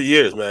saying it for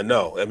years, man.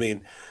 No, I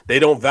mean they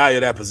don't value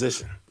that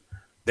position.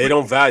 They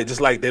don't value,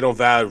 just like they don't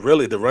value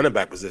really the running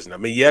back position. I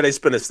mean, yeah, they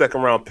spent a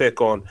second round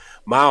pick on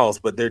Miles,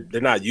 but they're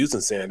not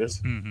using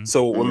Sanders.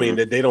 So I mean,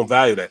 they don't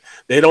value that.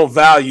 They don't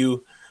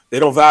value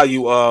the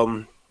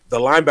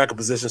linebacker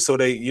position. So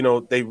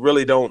they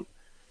really don't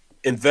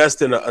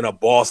invest in a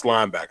boss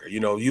linebacker.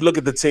 You look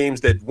at the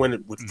teams that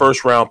win with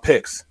first round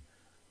picks.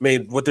 I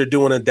mean, what they're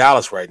doing in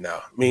Dallas right now.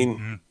 I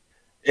mean,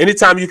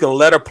 anytime you can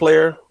let a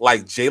player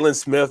like Jalen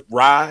Smith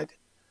ride,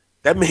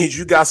 that means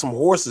you got some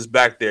horses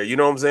back there. You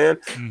know what I'm saying?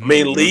 I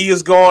mean, Lee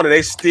is gone, and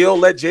they still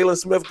let Jalen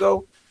Smith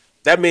go.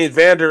 That means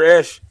Van Der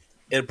Esch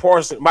and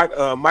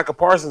Micah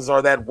Parsons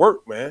are that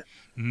work, man.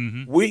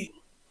 We,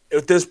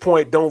 at this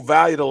point, don't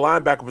value the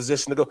linebacker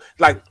position to go.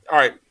 Like, all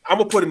right, I'm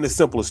going to put it in the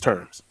simplest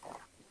terms.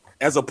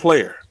 As a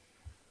player,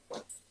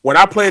 when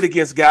I played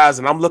against guys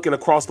and I'm looking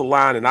across the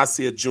line and I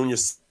see a Junior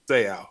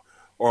Seau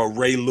or a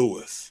Ray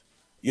Lewis,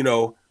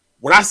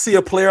 when I see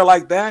a player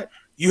like that,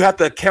 you have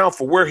to account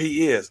for where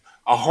he is.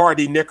 A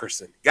Hardy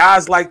Nickerson,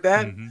 guys like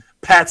that,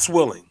 Pat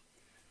Swilling.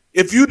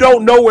 If you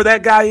don't know where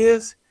that guy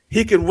is,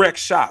 he can wreck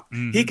shop.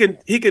 He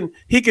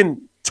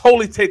can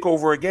totally take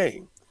over a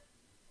game.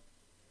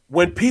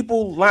 When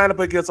people line up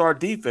against our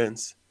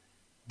defense,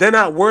 they're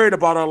not worried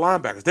about our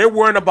linebackers. They're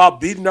worried about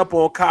beating up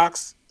on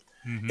Cox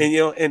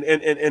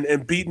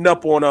and beating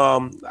up on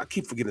I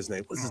keep forgetting his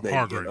name. What's his name?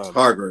 Hargraves.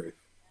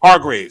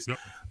 Hargraves. Yep.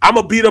 I'm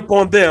gonna beat up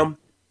on them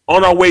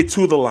on our way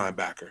to the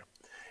linebacker.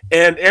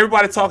 And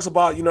everybody talks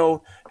about,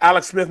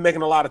 Alex Smith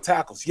making a lot of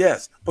tackles.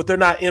 Yes, but they're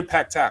not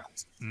impact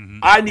tackles. Mm-hmm.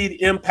 I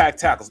need impact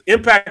tackles.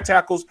 Impact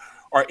tackles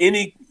are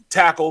any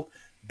tackle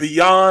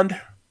beyond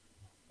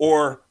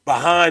or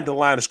behind the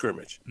line of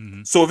scrimmage.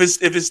 Mm-hmm. So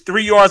if it's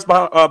 3 yards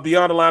beyond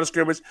the line of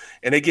scrimmage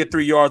and they get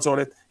 3 yards on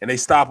it and they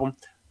stop them,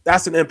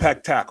 that's an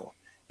impact tackle.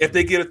 If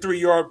they get a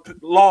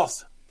 3-yard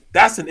loss,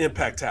 that's an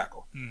impact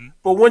tackle. Mm-hmm.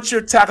 But once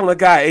you're tackling a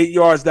guy 8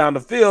 yards down the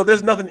field,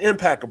 there's nothing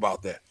impact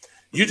about that.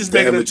 You're just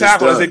making a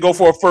tackle as they go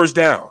for a first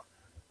down.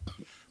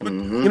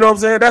 Mm-hmm. You know what I'm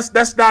saying?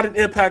 That's not an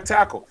impact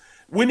tackle.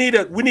 They need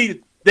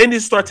to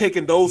start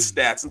taking those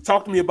stats and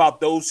talk to me about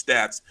those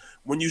stats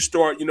when you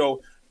start,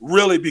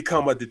 really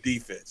become the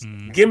defense.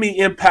 Mm-hmm. Give me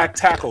impact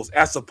tackles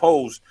as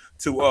opposed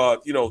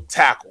to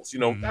tackles.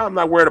 Mm-hmm. I'm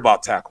not worried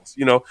about tackles.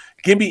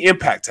 Give me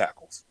impact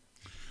tackles.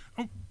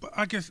 But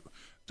I guess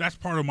that's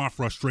part of my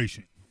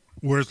frustration,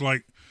 where it's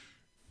like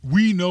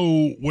we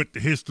know what the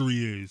history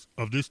is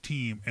of this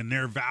team and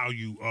their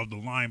value of the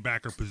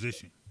linebacker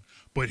position.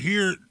 But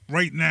here,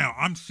 right now,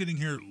 I'm sitting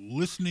here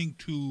listening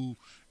to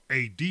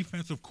a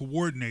defensive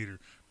coordinator.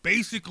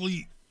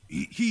 Basically,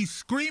 he's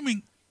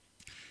screaming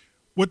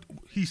what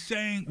he's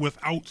saying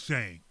without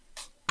saying.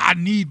 I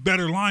need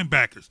better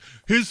linebackers.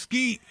 His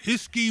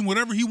scheme,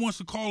 whatever he wants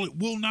to call it,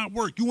 will not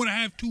work. You want to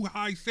have 2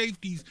 high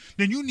safeties,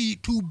 then you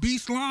need 2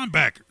 beast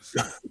linebackers.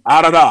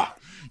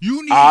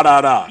 You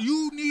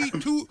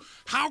need 2.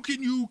 How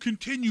can you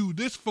continue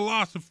this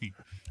philosophy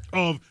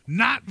of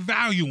not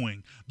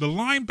valuing the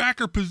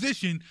linebacker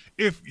position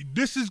if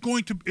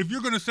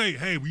you're going to say,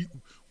 hey,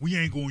 we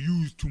ain't going to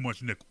use too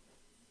much nickel.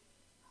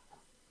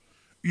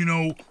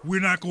 We're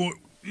not going,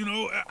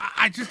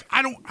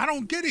 I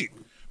don't get it.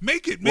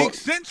 Make it make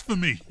sense for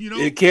me.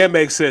 It can't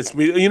make sense.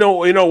 You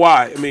know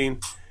why? I mean,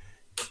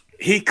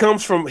 he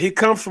comes from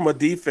a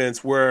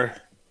defense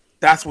where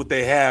that's what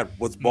they had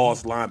was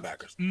boss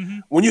linebackers. Mm-hmm.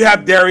 When you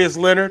have Darius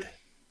Leonard,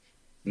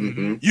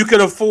 mm-hmm. you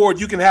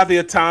can have the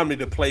autonomy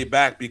to play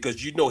back because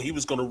he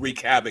was going to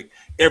wreak havoc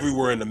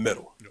everywhere in the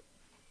middle. Yep.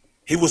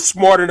 He was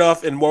smart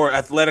enough and more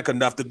athletic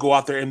enough to go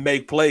out there and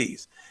make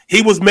plays.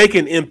 He was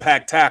making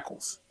impact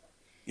tackles.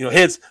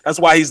 Hence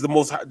that's why he's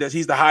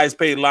the highest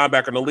paid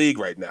linebacker in the league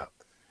right now.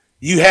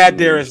 You had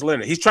Darius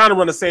Leonard. He's trying to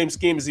run the same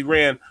scheme as he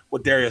ran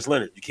with Darius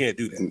Leonard. You can't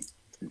do that.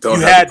 You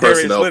had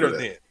Darius Leonard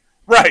then.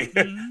 Right.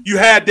 Mm-hmm. You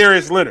had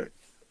Darius Leonard.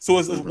 So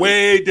it's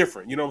way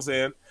different. You know what I'm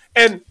saying?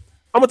 And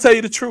I'm going to tell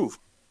you the truth.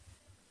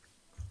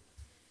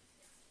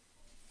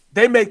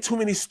 They make too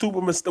many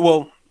stupid mistakes.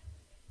 Well,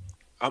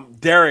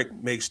 Derek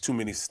makes too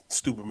many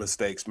stupid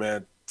mistakes,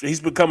 man.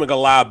 He's becoming a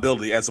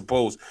liability as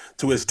opposed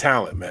to his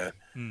talent, man.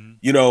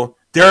 Mm-hmm.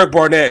 Derek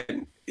Barnett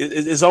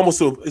is almost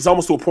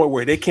to a point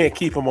where they can't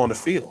keep him on the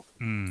field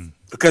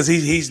because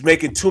he's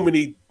making too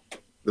many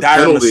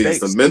penalties,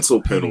 mistakes. The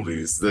mental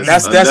penalties.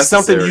 That's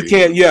something you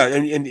can't. Yeah,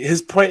 and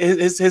his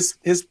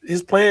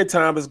playing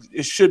time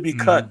it should be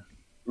cut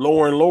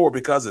lower and lower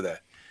because of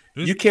that.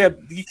 You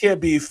can't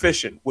be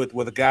efficient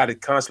with a guy that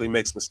constantly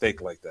makes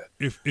mistakes like that.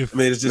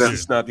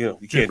 It's not you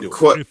can't do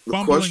it.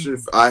 The question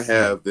I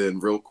have then,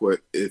 real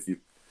quick,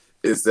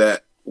 is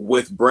that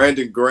with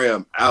Brandon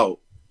Graham out,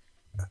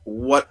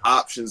 what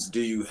options do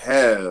you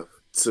have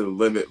to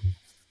limit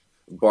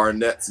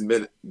Barnett's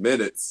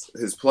minutes,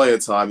 his playing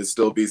time, and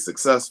still be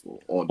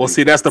successful on defense?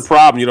 See, that's the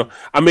problem.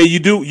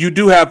 You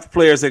do have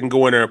players that can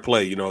go in there and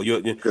play.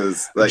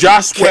 Because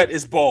Josh Sweat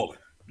is balling.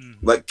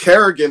 Like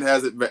Kerrigan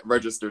hasn't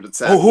registered a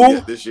tackle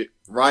yet this year.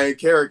 Ryan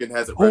Kerrigan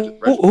hasn't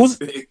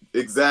registered.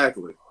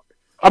 Exactly.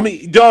 I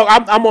mean, dog,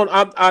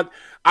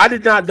 I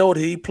did not know that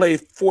he played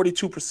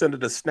 42%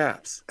 of the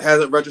snaps.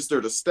 Hasn't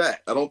registered a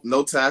stat.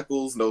 No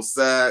tackles, no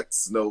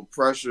sacks, no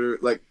pressure.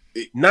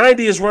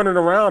 90 is running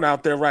around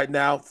out there right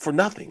now for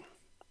nothing.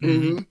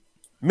 Mm-hmm.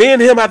 Me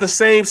and him have the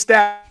same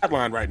stat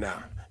line right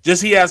now.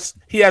 Just he has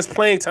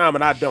playing time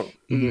and I don't.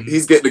 Mm-hmm.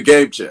 He's getting a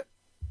game check.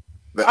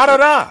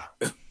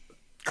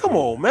 Come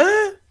on,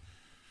 man.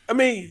 I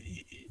mean,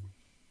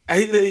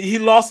 he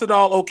lost it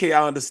all. Okay,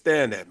 I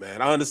understand that,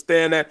 man. I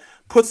understand that.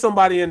 Put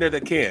somebody in there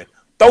that can.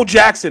 Throw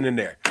Jackson in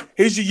there.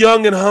 He's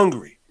young and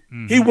hungry.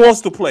 Mm-hmm. He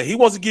wants to play. He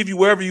wants to give you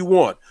whatever you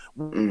want.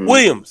 Mm-hmm.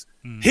 Williams,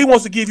 he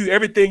wants to give you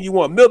everything you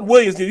want. Milton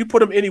Williams, you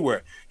put him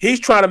anywhere. He's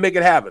trying to make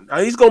it happen. Now,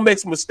 he's going to make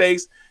some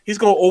mistakes. He's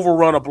going to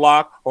overrun a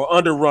block or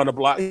underrun a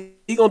block.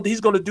 He's going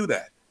to do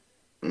that.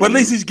 But at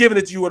least he's giving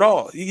it to you at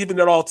all. He's giving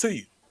it all to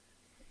you.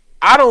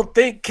 I don't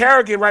think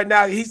Kerrigan right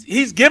now,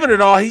 he's giving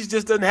it all. He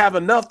just doesn't have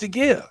enough to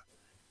give.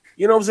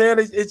 You know what I'm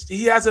saying?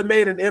 He hasn't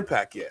made an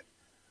impact yet.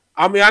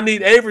 I mean, I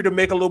need Avery to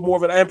make a little more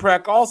of an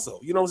impact also.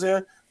 You know what I'm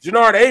saying?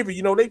 Jannard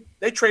Avery,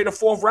 they trade a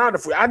 4th rounder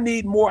for you. I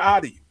need more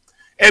out of you.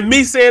 And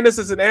me saying this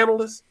as an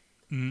analyst,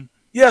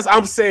 yes,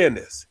 I'm saying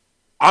this.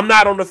 I'm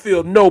not on the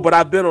field. No, but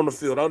I've been on the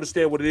field. I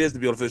understand what it is to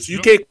be on the field. So you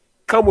can't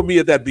come with me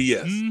at that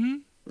BS.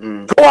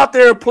 Mm-hmm. Go out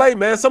there and play,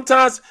 man.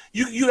 Sometimes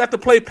you have to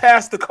play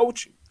past the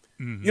coaching.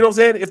 Mm-hmm. You know what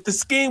I'm saying? If the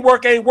scheme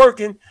work ain't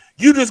working,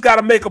 you just got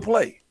to make a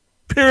play.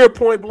 Period,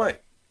 point blank.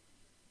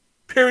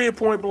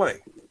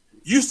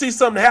 You see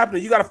something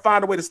happening, you got to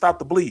find a way to stop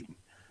the bleeding.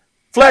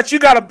 Fletch, you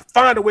got to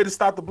find a way to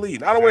stop the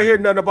bleed. I don't want to hear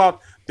nothing about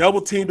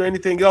double team or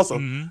anything else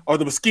or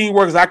the scheme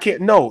workers. I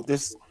can't know.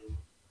 There's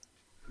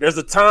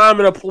a time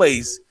and a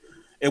place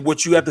in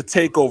which you have to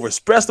take over,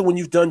 especially when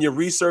you've done your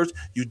research,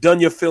 you've done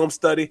your film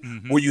study,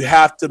 where you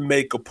have to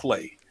make a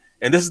play.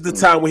 And this is the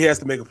time where he has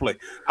to make a play.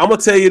 I'm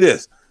gonna tell you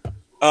this: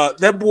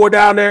 that boy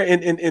down there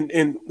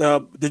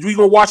did we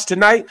gonna watch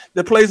tonight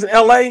that plays in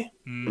L.A.?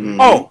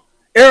 Oh,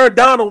 Aaron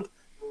Donald.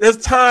 There's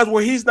times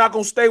where he's not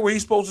gonna stay where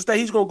he's supposed to stay.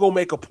 He's gonna go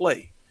make a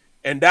play.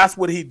 And that's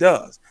what he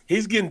does.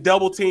 He's getting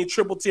double team,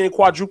 triple team,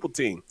 quadruple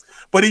team,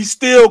 but he's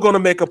still going to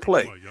make a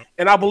play.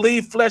 And I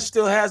believe Fletch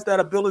still has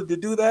that ability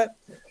to do that.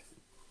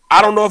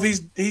 I don't know if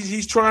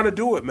he's trying to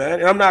do it,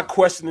 man. And I'm not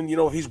questioning,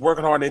 if he's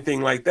working hard or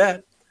anything like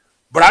that.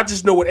 But I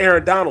just know what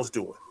Aaron Donald's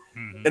doing,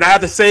 and I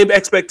have the same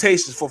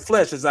expectations for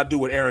Fletch as I do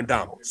with Aaron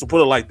Donald. So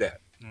put it like that.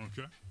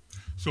 Okay.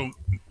 So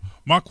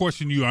my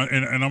question to you,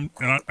 and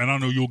I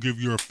know you'll give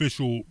your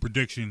official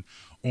prediction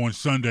on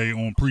Sunday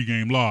on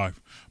Pregame Live,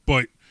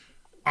 but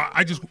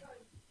I just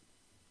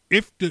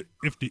if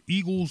the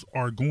Eagles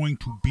are going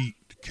to beat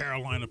the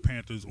Carolina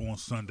Panthers on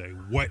Sunday,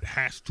 what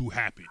has to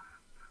happen?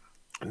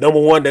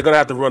 Number one, they're going to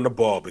have to run the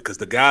ball because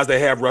the guys they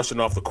have rushing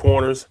off the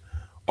corners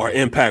are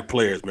impact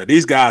players, man.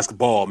 These guys can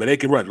ball, man. They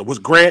can run. What's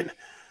Grant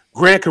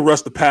can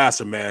rush the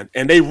passer, man.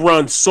 And they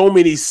run so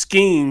many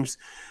schemes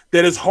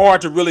that it's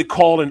hard to really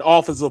call an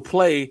offensive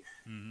play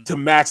to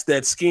match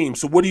that scheme.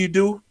 So what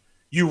do?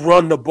 You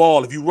run the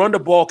ball. If you run the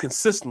ball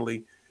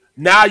consistently,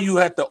 now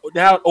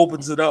it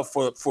opens it up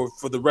for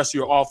the rest of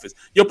your offense.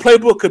 Your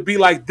playbook could be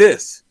like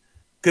this.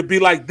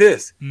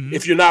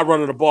 If you're not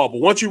running the ball.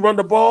 But once you run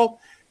the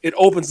ball, it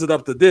opens it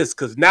up to this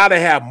because now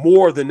they have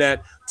more than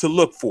that to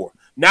look for.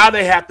 Now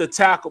they have to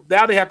tackle.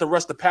 Now they have to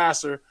rush the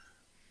passer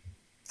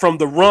from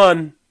the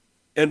run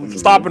and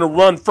stopping the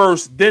run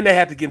first. Then they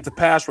have to get into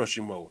pass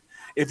rushing mode.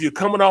 If you're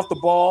coming off the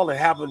ball and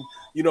having,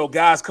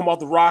 guys come off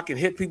the rock and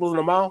hit people in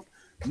the mouth,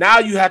 now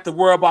you have to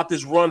worry about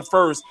this run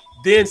first,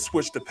 then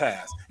switch to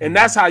pass. And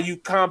that's how you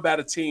combat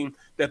a team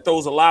that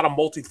throws a lot of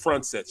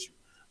multi-front sets you.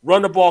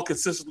 Run the ball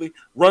consistently,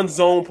 run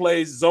zone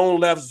plays, zone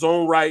left,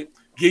 zone right,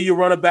 give your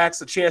running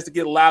backs a chance to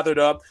get lathered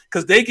up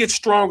because they get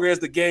stronger as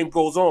the game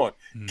goes on.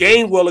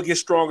 Gainwell will get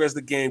stronger as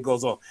the game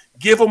goes on.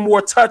 Give them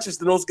more touches,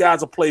 then those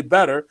guys will play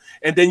better,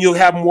 and then you'll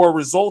have more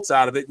results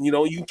out of it. You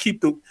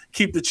can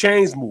keep the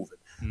chains moving.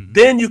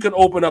 Then you can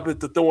open up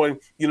into throwing,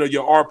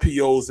 your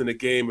RPOs in the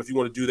game if you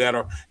want to do that,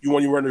 or you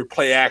want to run your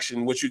play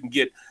action, which you can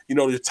get,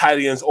 the tight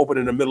ends open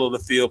in the middle of the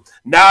field.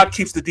 Now it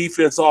keeps the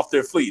defense off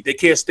their fleet. They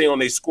can't stay on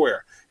their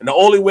square. And the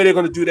only way they're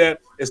going to do that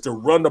is to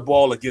run the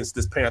ball against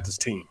this Panthers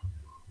team.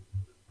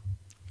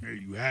 There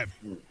you have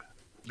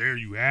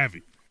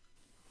it.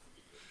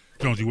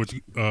 Jonesy, what you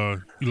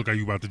look like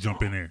you about to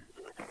jump in there.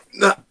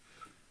 No,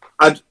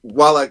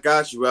 while I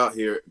got you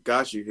here,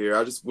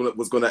 I just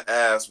was going to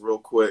ask real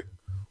quick,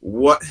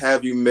 what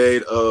have you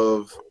made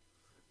of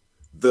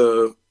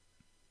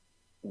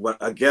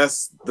I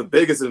guess the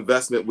biggest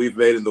investment we've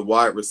made in the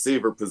wide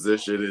receiver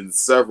position in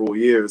several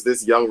years?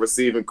 This young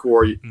receiving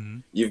core,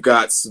 you've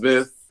got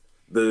Smith,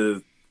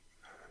 you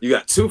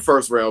got 2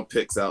 first-round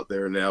picks out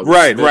there now.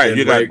 Right.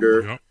 You got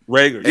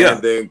Rager, yeah.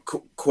 And then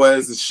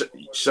Quez is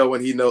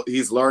showing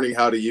he's learning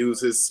how to use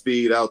his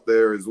speed out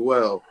there as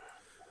well.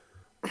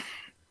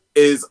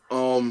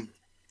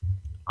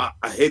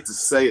 I hate to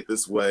say it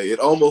this way. It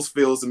almost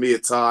feels to me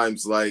at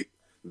times like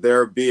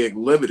they're being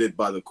limited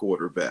by the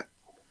quarterback.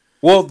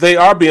 Well, they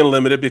are being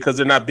limited because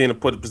they're not being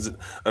put in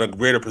a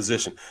greater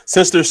position.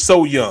 Since they're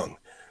so young,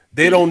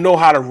 they don't know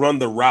how to run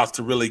the routes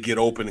to really get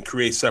open and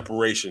create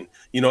separation.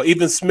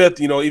 Even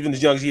Smith, even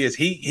as young as he is,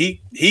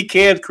 he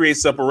can create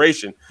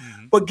separation,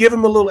 but give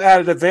him a little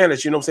added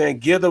advantage. You know what I'm saying?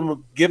 Give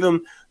him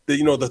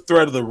the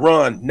threat of the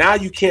run. Now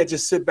you can't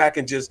just sit back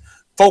and just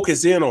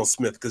focus in on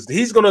Smith because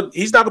he's not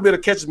gonna be able to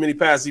catch as many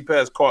passes he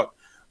caught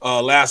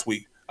last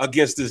week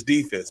against this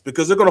defense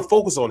because they're gonna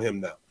focus on him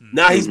now.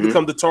 Now he's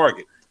become the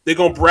target. They're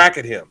gonna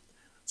bracket him.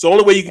 So the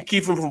only way you can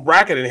keep him from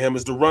bracketing him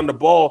is to run the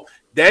ball.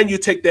 Then you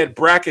take that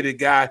bracketed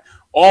guy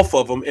off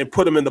of him and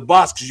put him in the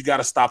box because you got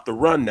to stop the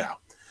run now.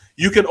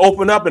 You can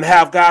open up and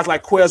have guys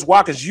like Quez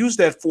Watkins use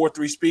that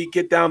 4-3 speed,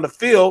 get down the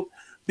field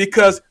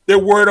because they're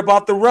worried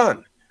about the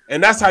run.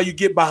 And that's how you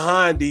get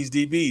behind these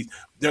DBs.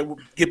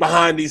 Get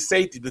behind these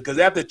safeties because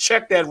they have to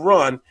check that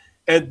run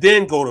and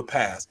then go to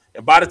pass.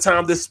 And by the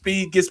time this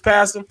speed gets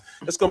past them,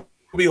 it's going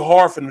to be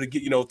hard for them to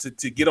get,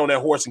 to get on that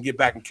horse and get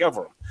back and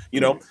cover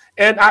them,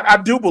 And I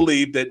do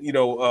believe that,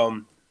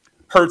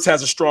 Hurts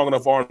has a strong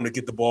enough arm to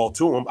get the ball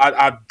to him.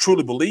 I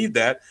truly believe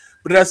that,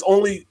 but that's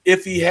only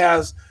if he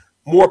has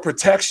more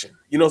protection.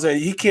 You know what I'm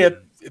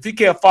saying? If he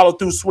can't follow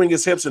through, swing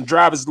his hips, and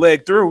drive his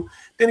leg through,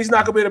 then he's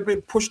not going to be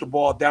able to push the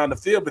ball down the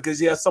field because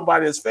he has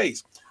somebody in his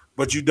face.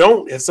 But you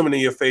don't have somebody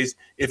in your face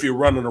if you're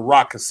running the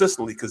rock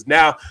consistently because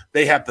now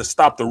they have to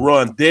stop the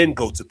run, then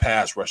go to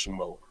pass rushing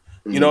mode.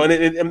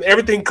 And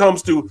everything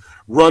comes to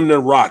running the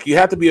rock. You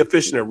have to be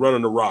efficient at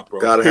running the rock, bro.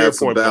 Got to have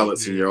some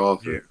balance in your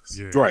offense.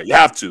 Yeah. Right. You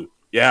have to,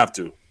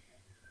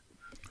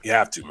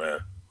 man.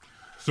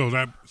 So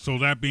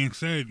that being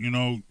said,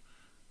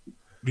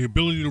 the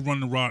ability to run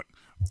the rock,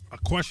 a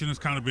question has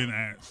kind of been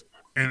asked,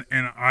 and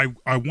I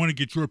want to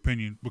get your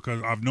opinion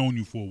because I've known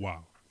you for a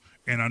while,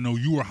 and I know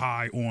you were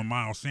high on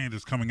Miles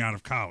Sanders coming out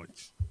of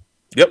college.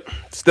 Yep,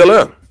 still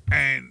am.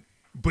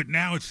 But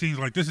now it seems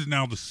like this is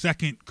now the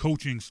second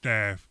coaching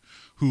staff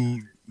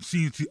who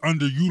seems to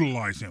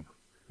underutilize him.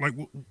 Like,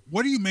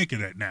 what do you make of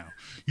that now?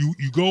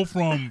 You go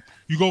from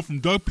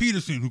Doug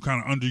Peterson, who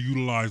kind of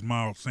underutilized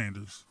Miles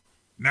Sanders.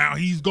 Now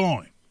he's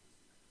gone.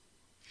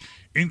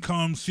 In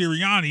comes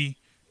Sirianni,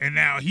 and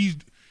now he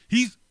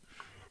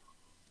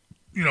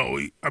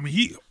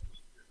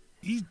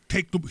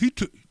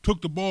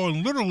took the ball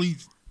and literally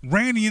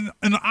ran in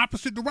the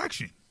opposite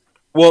direction.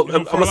 Well,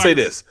 I'm gonna say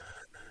this.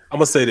 I'm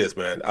gonna say this,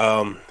 man.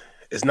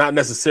 It's not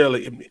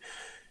necessarily.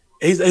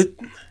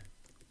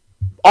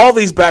 All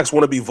these backs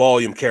want to be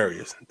volume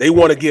carriers. They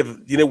want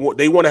to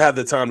they want to have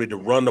the time to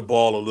run the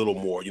ball a little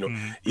more.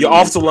 Your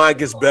offensive line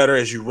gets better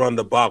as you run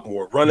the block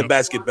more. Running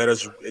backs get better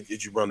as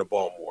you run the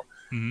ball more.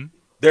 Mm-hmm.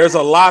 There's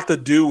a lot to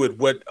do with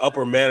what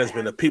upper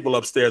management, the people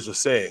upstairs, are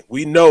saying.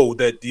 We know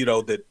that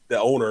that the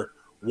owner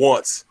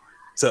wants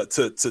to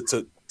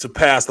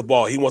pass the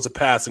ball. He wants a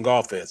passing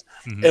offense,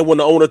 and when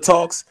the owner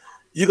talks,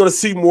 you're going to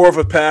see more of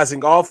a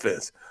passing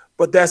offense.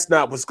 But that's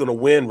not what's going to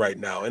win right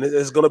now, and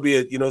it's going to be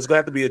it's going to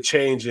have to be a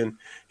change in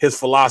his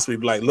philosophy.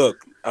 Be like,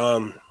 look,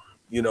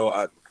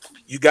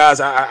 you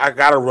guys, I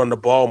got to run the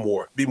ball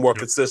more, be more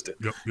consistent,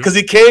 because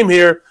he came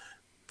here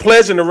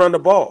pledging to run the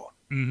ball,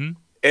 and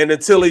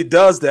until he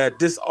does that,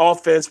 this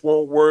offense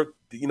won't work.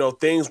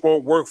 Things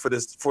won't work for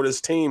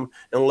this team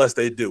unless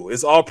they do.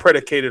 It's all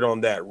predicated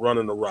on that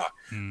running the rock,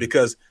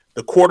 because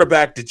the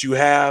quarterback that you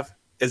have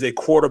is a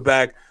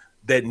quarterback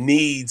that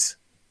needs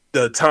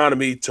the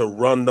autonomy to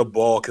run the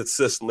ball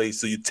consistently,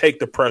 so you take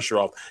the pressure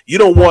off. You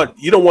don't want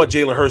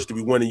Jalen Hurts to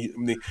be winning.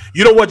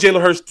 You don't want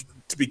Jalen Hurts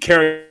to be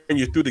carrying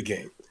you through the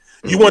game.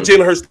 You want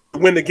Jalen Hurts to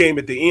win the game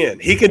at the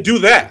end. He can do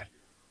that,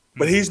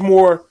 but he's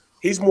more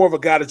of a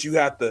guy that you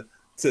have to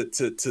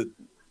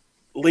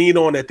lean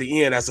on at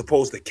the end as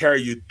opposed to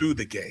carry you through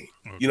the game.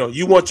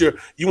 You want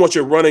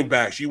your running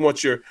backs, you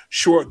want your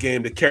short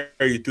game to carry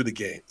you through the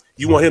game.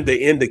 You want him to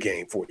end the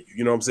game for you.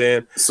 You know what I'm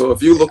saying? So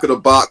if you look at a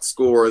box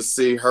score and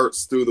see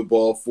Hurts threw the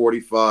ball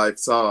 45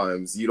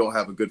 times, you don't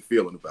have a good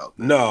feeling about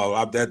that.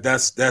 No,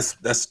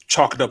 that's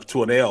chalked up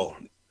to an L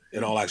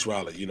in all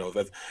actuality.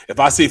 If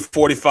I see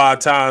 45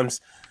 times,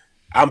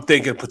 I'm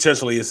thinking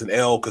potentially it's an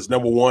L because,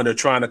 number one, they're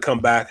trying to come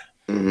back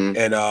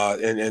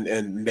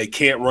and they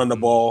can't run the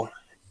ball,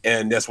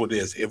 and that's what it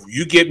is. If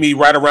you get me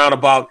right around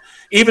about,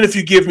 even if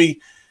you give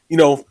me,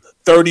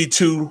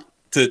 32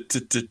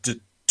 to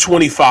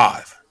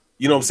 25.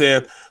 You know what I'm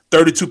saying?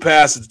 32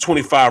 passes to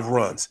 25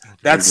 runs.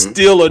 That's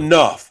still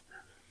enough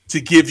to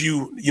give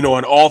you,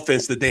 an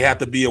offense that they have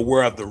to be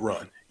aware of the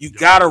run. You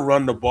got to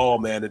run the ball,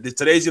 man. In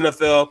today's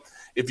NFL,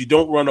 if you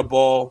don't run the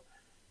ball,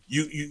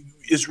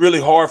 it's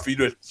really hard for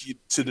you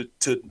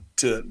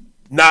to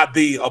not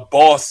be a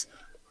boss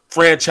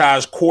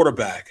franchise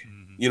quarterback.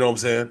 You know what I'm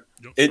saying?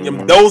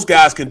 And those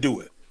guys can do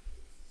it.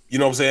 You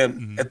know what I'm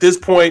saying? At this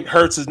point,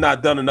 Hurts has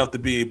not done enough to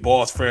be a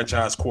boss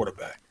franchise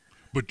quarterback.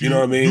 But you know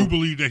what I mean? You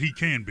believe that he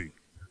can be?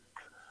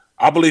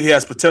 I believe he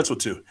has potential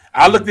to.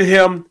 I looked at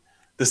him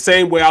the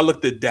same way I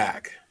looked at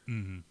Dak.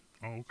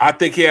 Okay. I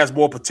think he has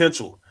more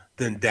potential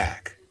than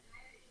Dak.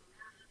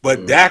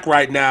 But Dak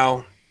right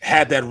now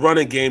had that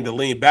running game to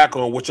lean back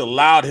on, which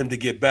allowed him to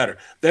get better.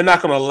 They're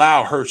not going to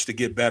allow Hurts to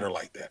get better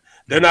like that.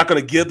 They're not going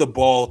to give the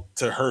ball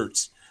to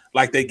Hurts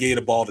like they gave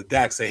the ball to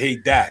Dak. Say, hey,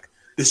 Dak,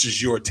 this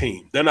is your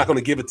team. They're not going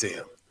to give it to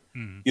him.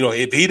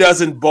 If he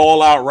doesn't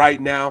ball out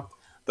right now,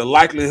 the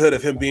likelihood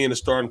of him being a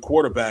starting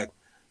quarterback,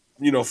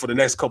 for the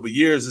next couple of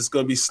years is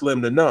going to be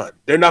slim to none.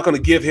 They're not going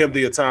to give him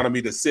the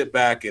autonomy to sit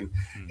back and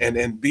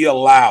be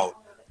allowed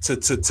to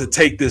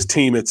take this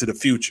team into the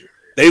future.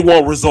 They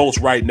want results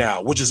right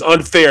now, which is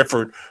unfair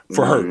for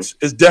Hurts.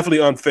 It's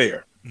definitely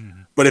unfair.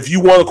 But if you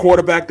want a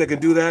quarterback that can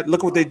do that,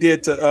 look what they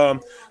did to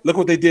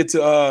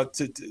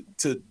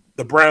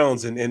the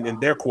Browns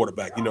and their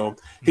quarterback. He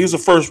was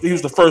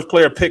the first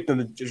player picked in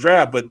the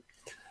draft, but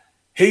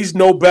he's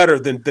no better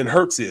than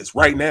Hurts is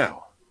right now.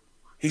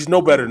 He's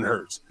no better than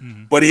Hurts,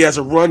 but he has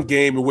a run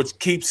game in which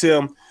keeps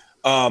him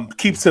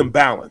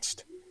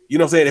balanced. You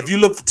know what I'm saying? If you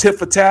look tit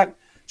for tat,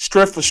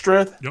 strength for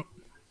strength,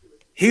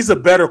 he's a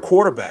better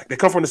quarterback. They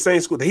come from the same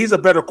school. He's a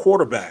better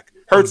quarterback.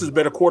 Hurts is a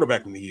better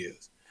quarterback than he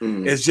is.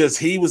 It's just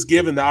he was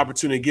given the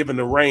opportunity, given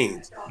the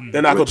reins.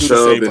 They're not going to do the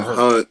same for Hurts.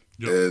 Hunt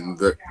and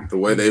the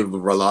way they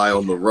rely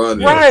on the run,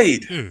 right?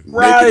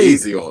 Make it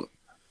easy on him.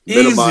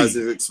 Minimize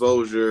his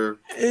exposure.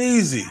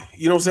 Easy.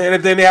 You know what I'm saying?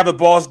 And then they have a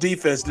boss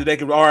defense that they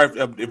can, all right,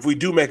 if we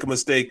do make a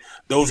mistake,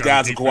 those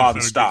guys will go out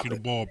and stop it.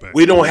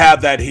 We don't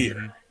have that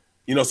here.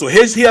 So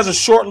he has a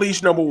short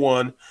leash, number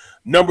one.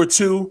 Number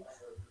two,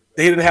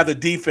 they didn't have the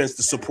defense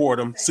to support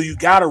him. So you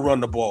got to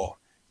run the ball.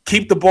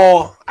 Keep the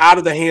ball out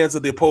of the hands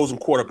of the opposing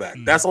quarterback.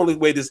 That's the only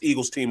way this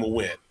Eagles team will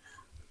win.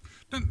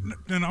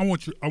 Then I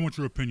want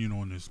your opinion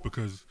on this,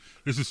 because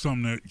this is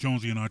something that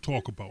Jonesy and I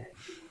talk about.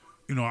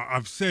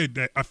 I've said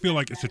that I feel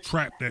like it's a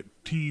trap that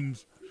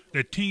teams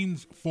that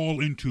teams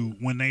fall into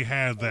when they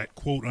have that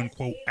quote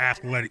unquote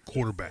athletic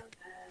quarterback.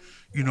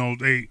 You know,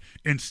 they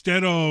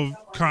instead of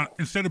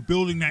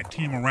building that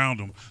team around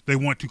them, they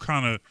want to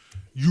kind of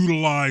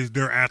utilize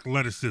their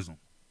athleticism.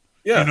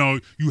 Yeah. You know,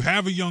 you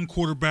have a young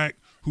quarterback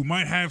who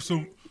might have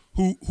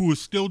who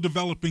is still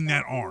developing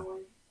that arm.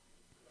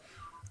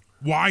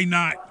 Why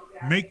not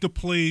make the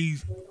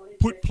plays,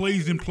 put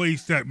plays in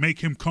place that make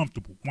him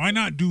comfortable? Why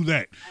not do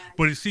that?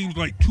 But it seems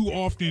like too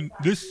often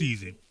this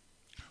season,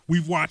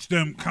 we've watched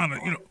them kind of,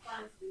 you know,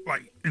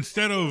 like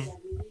instead of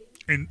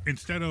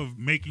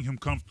making him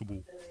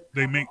comfortable,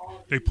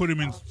 they put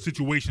him in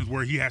situations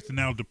where he has to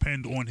now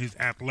depend on his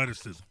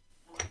athleticism.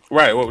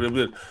 Right. What is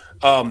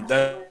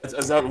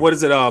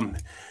it?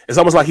 It's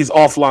almost like he's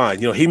offline.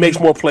 You know, he makes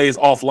more plays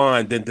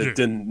offline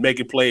than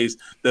making plays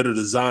that are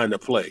designed to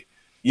play.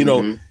 You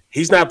know,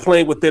 he's not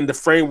playing within the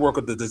framework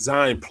of the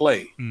design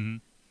play. Mm-hmm.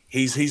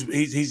 He's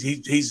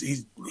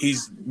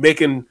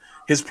making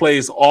his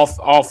plays off.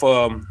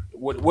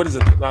 What is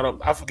it?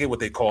 I forget what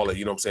they call it.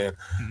 You know what I'm saying?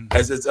 Mm-hmm.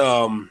 As it's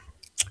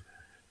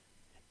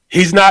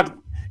he's not.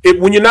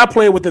 When you're not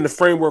playing within the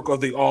framework of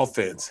the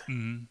offense,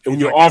 and when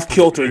you're off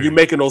kilter and you're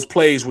making those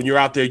plays when you're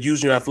out there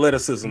using your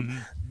athleticism,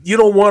 you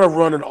don't want to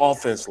run an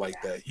offense like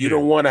that. You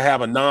don't want to have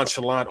a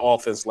nonchalant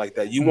offense like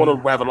that. You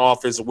want to have an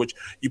offense in which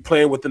you're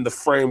playing within the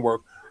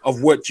framework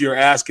of what you're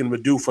asking him to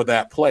do for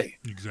that play.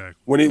 Exactly.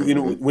 When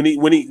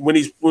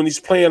he's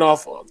playing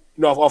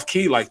off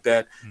key like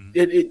that,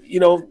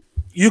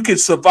 you could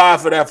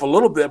survive for that for a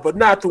little bit, but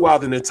not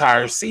throughout an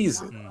entire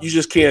season. You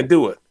just can't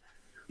do it.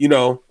 You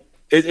know.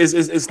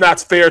 It's not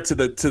fair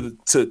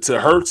to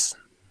Hurts,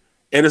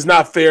 and it's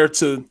not fair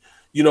to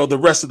the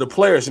rest of the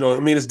players. You know, I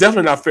mean, it's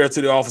definitely not fair to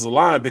the offensive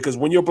line because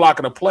when you're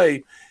blocking a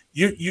play,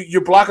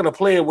 you're blocking a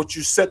play in which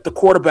you set the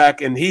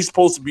quarterback, and he's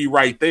supposed to be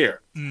right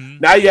there. Mm-hmm.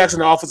 Now you're asking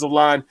the offensive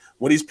line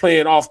when he's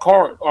playing off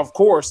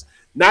course.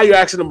 Now you're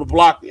asking him to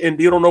block, and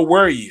you don't know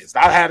where he is.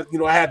 I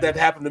had that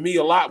happen to me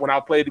a lot when I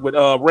played with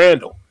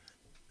Randall.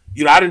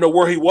 You know, I didn't know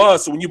where he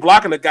was. So when you're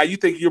blocking a guy, you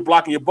think you're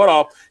blocking your butt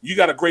off. You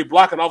got a great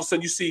block, and all of a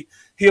sudden you see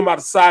him out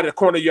the side of the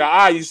corner of your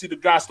eye. You see the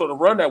guy start to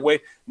run that way.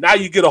 Now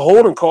you get a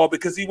holding call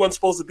because he wasn't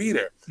supposed to be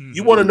there. Mm-hmm.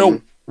 You want to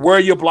know where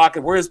you're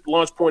blocking, where his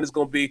launch point is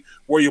going to be,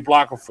 where you're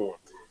blocking for him.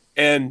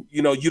 And,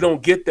 you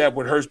don't get that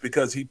with Hurts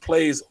because he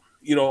plays,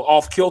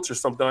 off kilter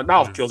sometimes.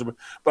 Not off kilter,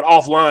 but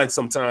offline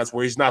sometimes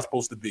where he's not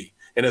supposed to be.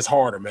 And it's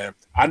harder, man.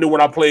 I knew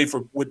when I played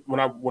when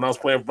I was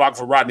playing block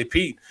for Rodney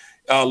Peete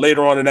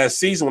later on in that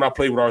season when I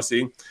played with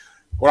RC.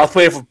 When I was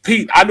playing for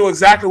Pete, I knew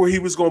exactly where he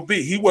was going to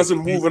be. He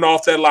wasn't moving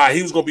off that line.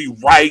 He was going to be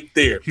right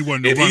there.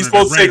 If he's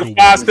supposed to take a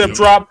 5-step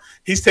drop,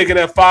 he's taking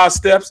that 5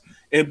 steps.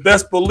 And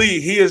best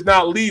believe he is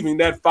not leaving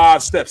that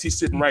 5 steps. He's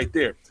sitting right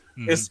there.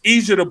 Mm-hmm. It's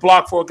easier to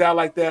block for a guy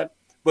like that,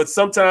 but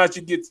sometimes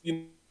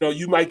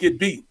you might get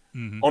beat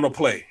on a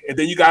play. And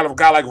then you got a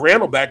guy like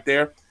Randall back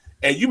there,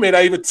 and you may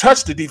not even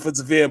touch the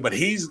defensive end, but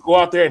he's go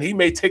out there and he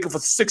may take it for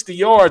 60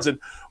 yards,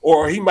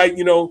 or he might,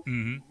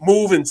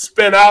 move and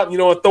spin out, and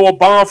throw a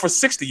bomb for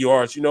 60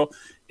 yards.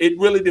 It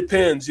really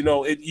depends.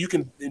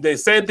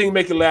 The same thing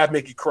make you laugh,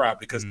 make you cry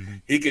because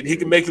he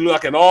can make you look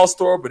like an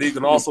all-star, but he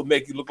can also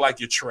make you look like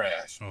you're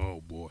trash.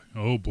 Oh boy.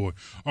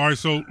 All right.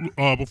 So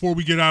before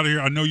we get out of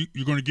here, I know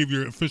you're going to give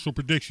your official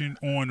prediction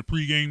on the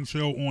pregame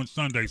show on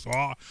Sunday. So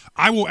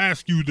I will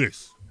ask you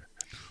this.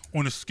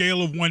 On a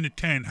scale of 1 to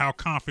 10, how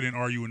confident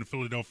are you in the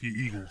Philadelphia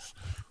Eagles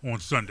on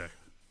Sunday?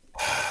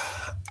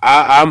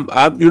 I'm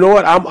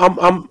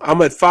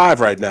at 5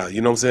 right now.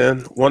 You know what I'm saying?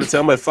 1 to 10,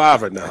 I'm at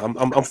 5 right now. I'm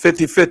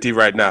 50-50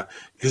 right now.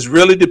 Because it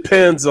really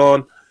depends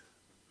on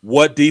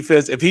what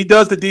defense. If he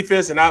does the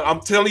defense, and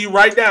I'm telling you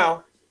right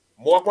now,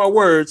 mark my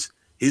words,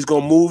 he's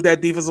going to move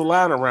that defensive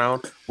line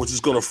around, which is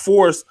going to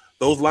force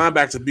those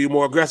linebackers to be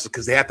more aggressive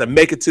because they have to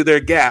make it to their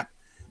gap.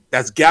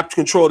 That's gap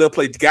control. They'll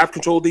play gap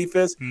control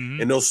defense,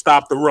 and they'll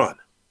stop the run.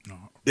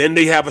 Then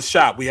they have a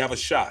shot. We have a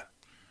shot.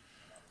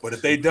 But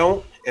if they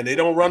don't, and they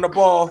don't run the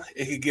ball,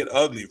 it can get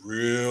ugly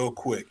real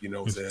quick. You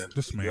know what I'm saying?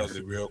 This man,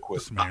 ugly real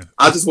quick.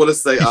 I just want to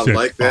say I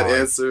like that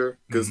answer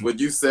because when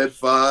you said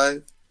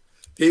 5,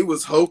 he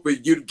was hoping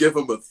you'd give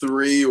him a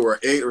 3 or an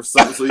 8 or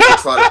something so he could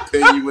try to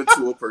pin you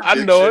into a prediction.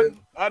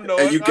 I know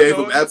and it. you gave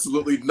him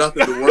absolutely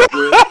nothing to work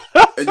with,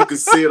 and you can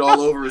see it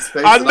all over his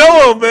face. I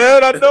know him,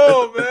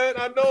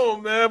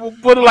 man. We'll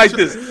put it like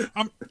this.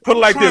 I'm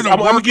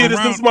gonna give this.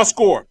 This is my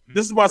score.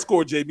 This is my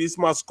score, JB. This is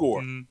my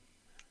score.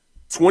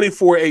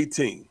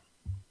 24-18.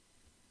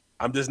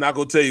 I'm just not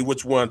gonna tell you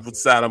which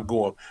side I'm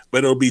going,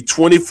 but it'll be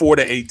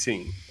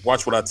 24-18.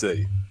 Watch what I tell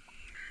you.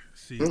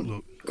 See,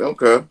 look.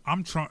 Okay.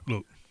 I'm trying.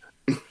 Look.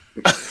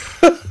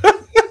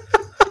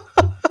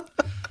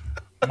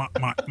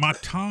 my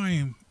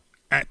time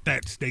at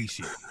that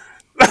station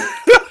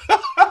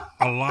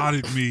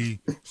allotted me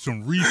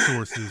some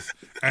resources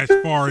as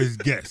far as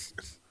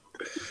guests.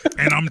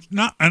 And I'm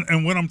not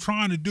and what I'm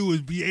trying to do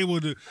is be able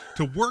to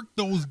work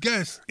those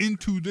guests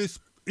into this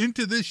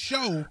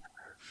show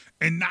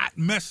and not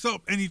mess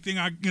up anything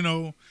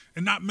and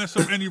not mess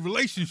up any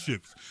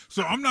relationships.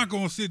 So I'm not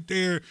going to sit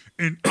there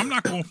and I'm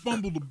not going to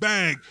fumble the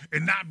bag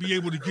and not be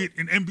able to get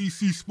an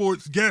NBC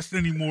Sports guest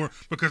anymore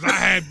because I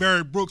had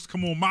Barrett Brooks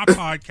come on my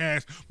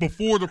podcast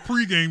before the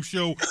pregame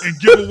show and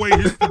give away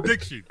his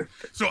prediction.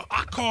 So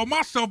I call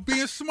myself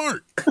being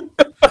smart.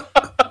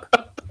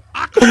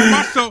 I call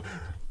myself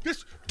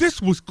this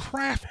was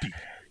crafty.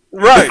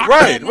 Right.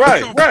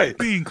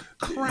 Being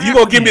crafty. You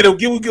gonna give me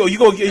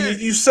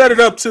you set it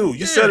up too.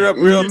 You set it up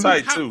real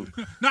tight too.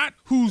 Not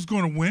who's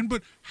gonna win,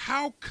 but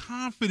how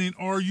confident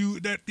are you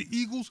that the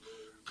Eagles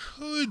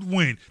could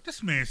win?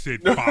 This man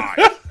said 5.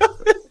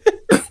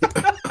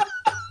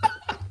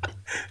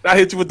 I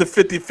hit you with the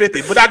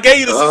 50-50, but I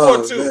gave you the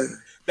score too.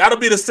 Man. That'll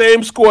be the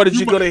same score that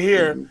you're gonna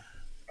hear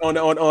on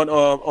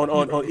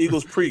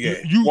Eagles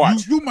pregame.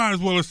 You might as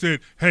well have said,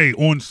 "Hey,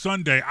 on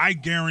Sunday, I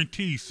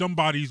guarantee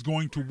somebody's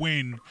going to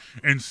win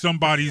and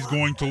somebody's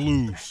going to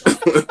lose."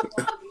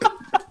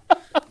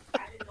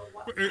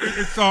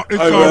 It's all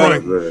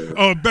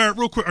right. Barrett,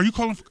 real quick, are you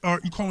calling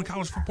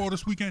college football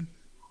this weekend?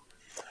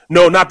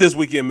 No, not this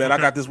weekend, man. Okay.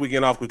 I got this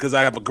weekend off because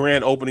I have a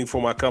grand opening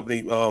for my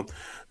company,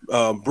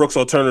 Brooks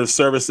Alternative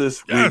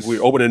Services. Yes.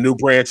 We're opening a new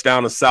branch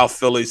down in South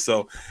Philly,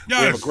 so we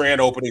have a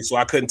grand opening, so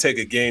I couldn't take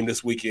a game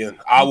this weekend.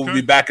 I will be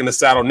back in the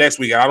saddle next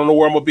weekend. I don't know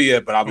where I'm going to be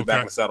at, but I'll be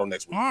back in the saddle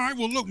next week. All right,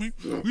 well, look,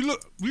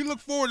 we look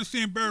forward to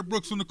seeing Barrett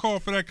Brooks on the call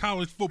for that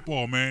college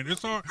football, man.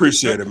 It's all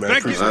Appreciate it, man.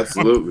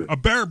 Absolutely. A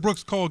Barrett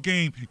Brooks call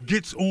game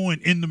gets on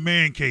in the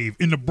man cave.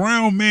 In the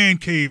Brown man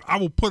cave, I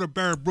will put a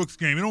Barrett Brooks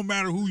game. It don't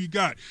matter who you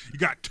got. You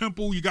got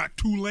Temple, you got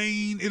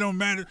Tulane. It don't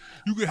matter.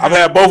 You could have I've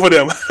had both of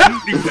them.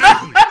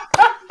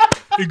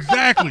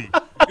 Exactly.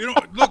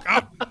 Look,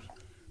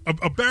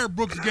 a Barrett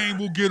Brooks game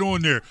will get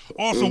on there.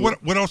 Also,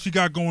 what else you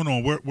got going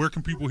on? Where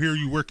can people hear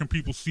you? Where can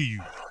people see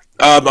you?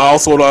 I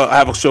also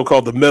have a show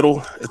called The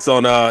Middle. It's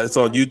on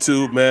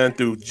YouTube, man,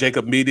 through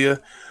Jacob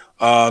Media.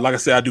 Like I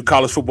said, I do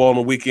college football on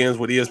the weekends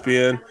with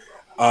ESPN.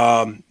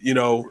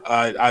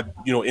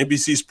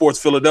 NBC Sports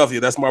Philadelphia.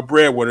 That's my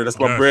breadwinner. That's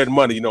my bread and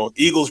money.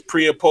 Eagles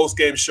pre and post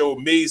game show.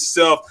 Me,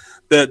 Self,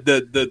 the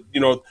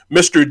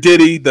Mr.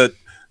 Diddy,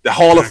 the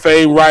Hall of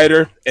Fame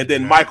writer, and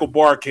then Michael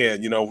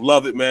Barkan.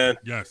 Love it, man.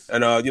 Yes.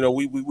 And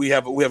we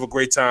have a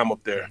great time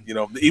up there.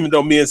 Even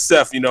though me and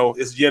Seth,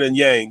 it's yin and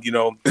yang.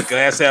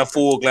 Glass half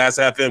full, glass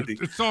half empty.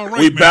 It's all right.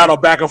 We battle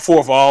back and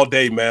forth all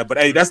day, man. But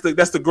hey, that's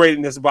the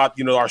greatness about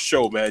our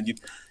show, man.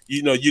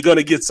 You're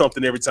gonna get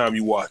something every time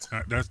you watch.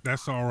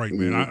 That's all right,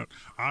 man.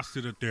 I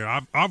sit up there.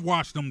 I've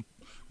watched them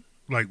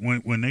like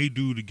when they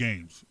do the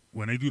games,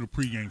 when they do the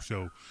pregame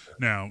show.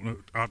 Now,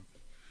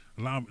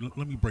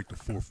 let me break the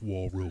fourth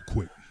wall real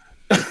quick.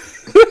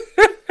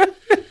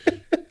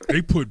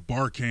 They put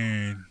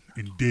Barkan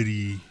and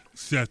Diddy,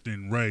 Seth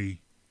and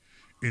Ray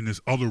in this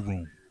other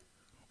room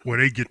where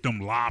they get them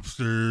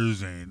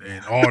lobsters and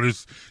all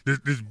this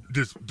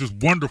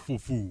wonderful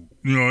food.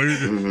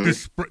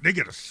 They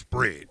get a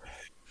spread.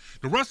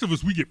 The rest of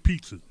us, we get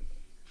pizza.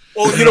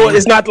 Well, you know what?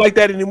 It's not like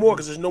that anymore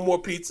because there's no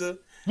more pizza.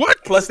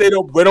 What? Plus, they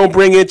don't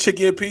bring in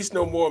chicken and peace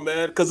no more,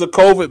 man. Because of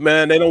COVID,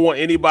 man, they don't want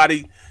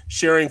anybody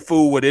sharing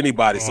food with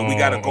anybody. So we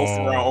got to go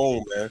for our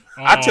own, man.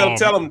 I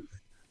tell them,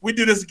 we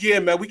do this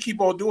again, man. We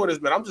keep on doing this,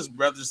 man. I'm just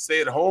rather just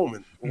stay at home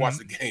and watch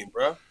the game,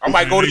 bro. I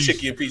might go to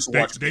chicken and peace and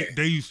watch the game.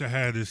 They used to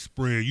have this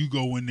spread. You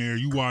go in there,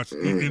 you watch,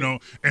 and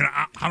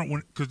I don't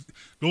want, because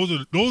those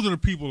are the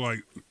people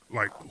like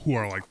who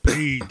are like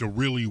paid to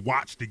really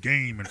watch the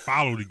game and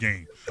follow the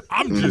game.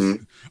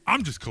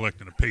 I'm just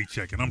collecting a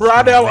paycheck, and I'm. Bro,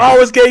 I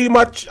always gave you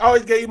my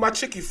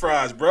chicken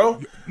fries,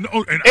 bro.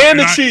 No, and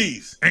the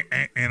cheese,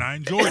 and I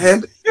enjoy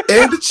it.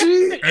 And the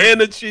cheese, and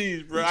the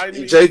cheese, bro.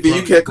 JB,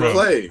 you can't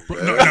complain.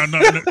 No,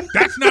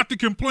 that's not the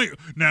complaint.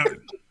 Now,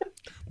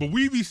 but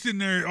we be sitting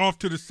there off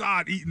to the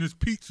side eating this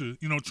pizza,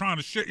 trying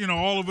to share,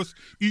 all of us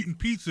eating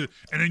pizza,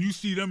 and then you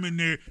see them in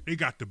there, they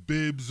got the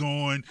bibs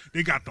on,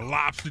 they got the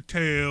lobster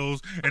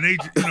tails, and they,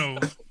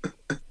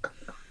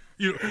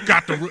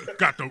 got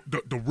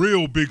the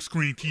real big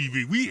screen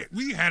TV.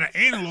 We had an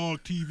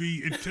analog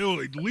TV until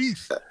at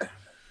least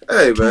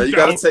hey man, you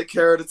got to take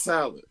care of the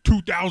talent.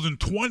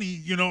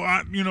 2020,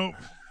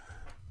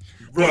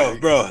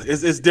 Bro,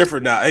 it's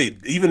different now. Hey,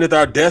 even at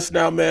our desk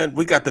now, man,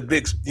 we got the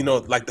big,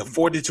 like the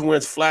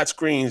 42-inch flat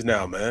screens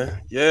now,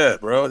 man. Yeah,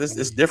 bro,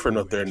 it's different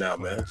up there now,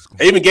 man.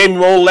 They even gave me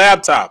my own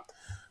laptop.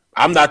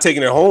 I'm not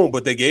taking it home,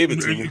 but they gave it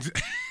to me.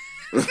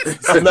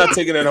 I'm not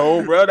taking it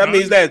home, bro. That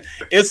means that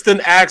instant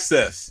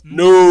access.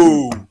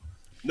 No,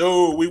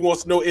 we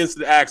want no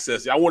instant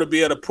access. I want to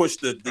be able to push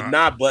the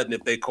nod button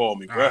if they call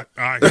me, bro.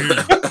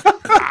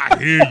 I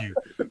hear you.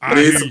 I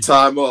need some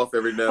time off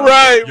every now and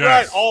then.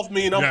 Right. Off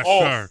mean I'm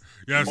off. Sir.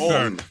 Yes,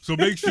 sir. So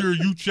make sure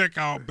you check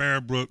out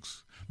Barrett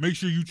Brooks. Make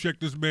sure you check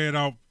this man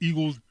out,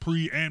 Eagles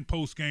pre and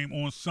post game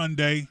on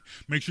Sunday.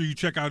 Make sure you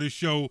check out his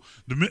show,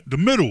 The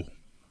Middle,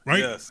 right?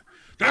 Yes.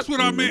 That's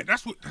what I meant.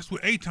 That's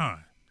what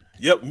Aton.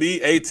 Yep,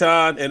 me,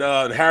 Aton,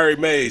 and Harry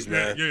Mays,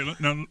 man. Yeah.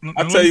 Now,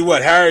 I'll tell you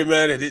what, Harry,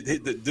 man,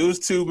 those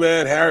two,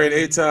 man, Harry and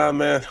Aton,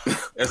 man,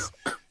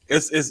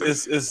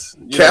 It's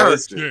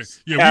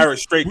characters.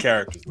 Straight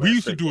characters. We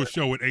used to do a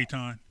show with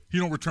Aton. He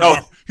don't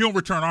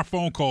return our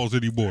phone calls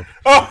anymore.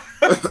 Oh.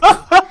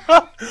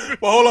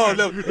 Well, hold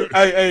on.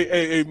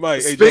 Hey,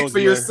 Mike. Speak Jones, for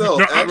man. yourself.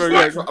 No,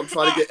 I'm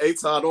trying to get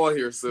Aton on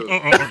here soon.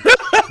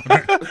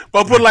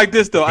 But put it like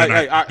this though.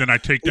 Then I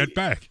take that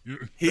back.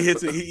 He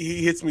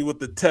hits me with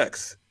the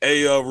text.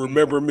 Hey,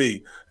 remember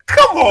me?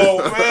 Come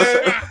on,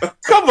 man.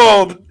 Come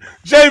on,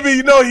 JB.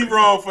 You know he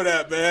wrong for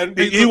that, man.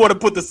 He want to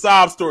put the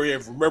sob story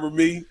in. Remember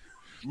me?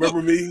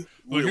 Remember me?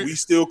 We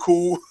still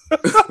cool.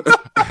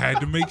 I had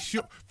to make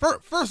sure.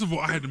 First of all,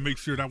 I had to make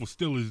sure that was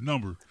still his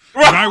number.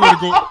 And I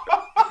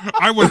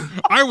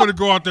would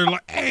go out there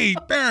like, "Hey,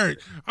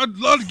 Barrett, I'd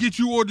love to get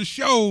you on the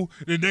show."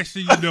 The next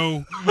thing you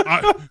know,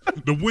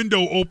 the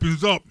window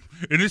opens up,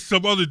 and it's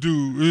some other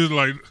dude. It's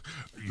like,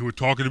 "You were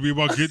talking to me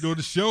about getting on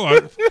the show."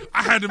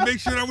 I had to make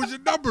sure that was your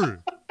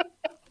number.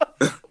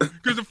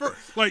 Because the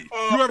first, like,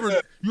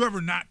 you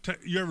ever not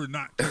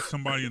text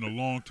somebody in a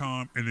long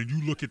time, and then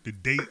you look at the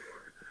date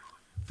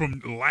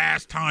from the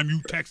last time you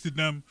texted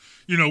them.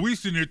 You know, we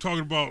sitting there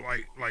talking about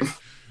like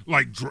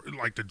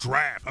the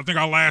draft. I think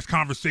our last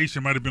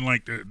conversation might have been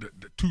like the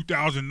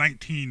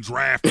 2019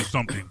 draft or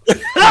something.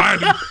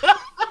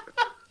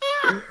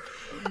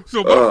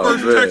 So my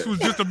first text was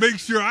just to make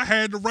sure I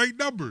had the right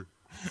number.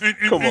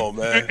 Come on,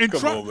 man.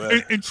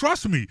 And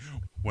trust me,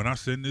 when I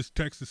send this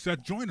text to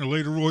Seth Joyner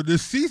later on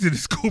this season,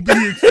 it's gonna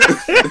be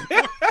expensive.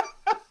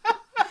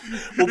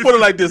 Well, put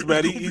it like this,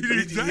 man. He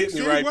hit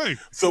me right. Way.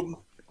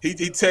 So he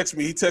texted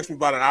me. He texted me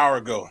about an hour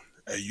ago.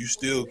 Hey, you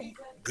still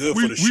good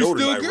for the show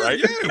tonight, good. right?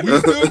 Yeah,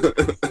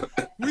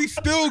 we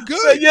still good.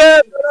 So, yeah,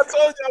 I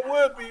told you I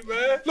would be,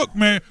 man. Look,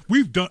 man,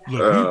 we've done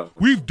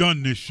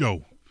this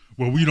show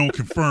where we don't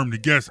confirm the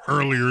guests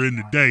earlier in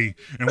the day,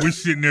 and we're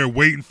sitting there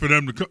waiting for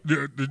them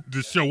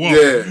to show up,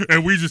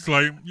 and we just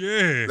like,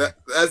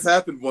 that's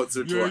happened once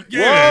or twice.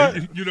 Yeah,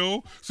 you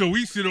know. So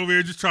we sit over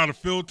here just trying to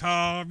fill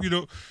time, you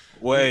know.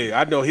 Wait,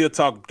 I know he'll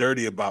talk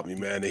dirty about me,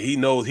 man. And he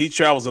knows he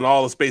travels in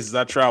all the spaces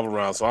I travel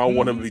around, so I don't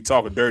want him to be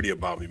talking dirty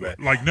about me, man.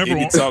 Like never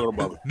talking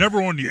about me.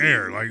 Never on the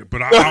air, like.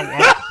 But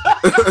I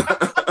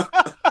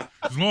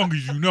as long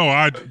as you know,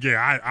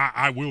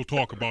 I will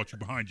talk about you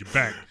behind your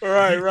back.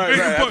 Right.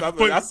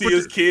 But I see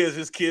his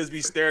kids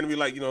be staring at me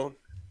like, you know,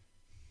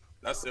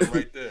 that's it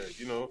right there,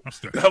 you know.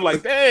 I'm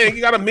like, dang,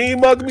 you got a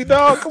mean mug me,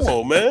 dog? Come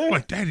on, man.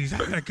 Like, Daddy, is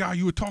that guy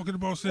you were talking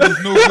about saying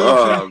there's no good?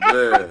 Oh,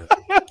 man.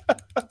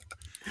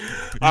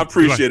 I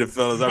appreciate it,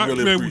 fellas. I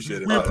really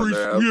appreciate it.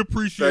 We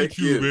appreciate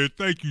you, man.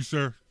 Thank you,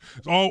 sir.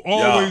 It's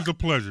always a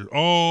pleasure.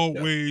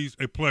 Always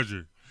a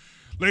pleasure.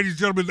 Ladies and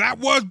gentlemen, that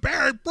was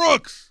Barrett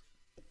Brooks.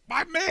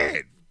 My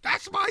man.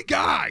 That's my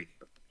guy.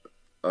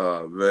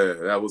 Oh,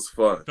 man. That was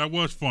fun. That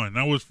was fun.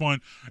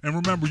 And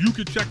remember, you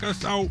can check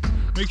us out.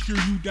 Make sure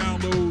you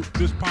download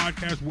this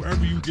podcast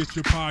wherever you get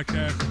your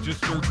podcasts.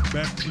 Just search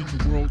Best in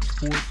the World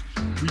Sports.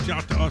 Reach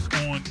out to us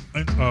on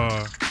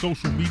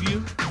social media.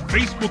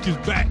 Facebook is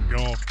back,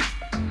 y'all.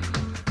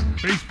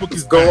 Facebook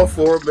is going back.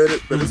 for a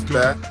minute, but it's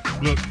back.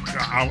 Look,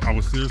 I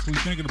was seriously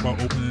thinking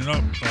about opening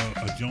up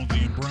a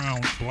Jonesy and Brown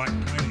Black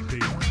Planet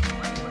page.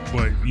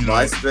 But, you know,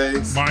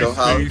 MySpace.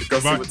 Go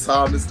see what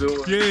Tom is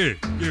doing. Yeah.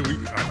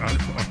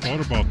 I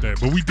thought about that,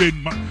 but we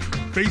didn't.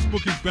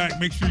 Facebook is back.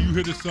 Make sure you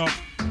hit us up,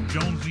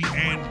 Jonesy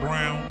and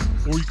Brown,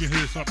 or you can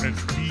hit us up at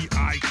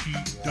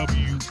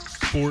VITW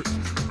Sports.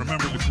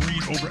 Remember the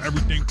Green Over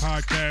Everything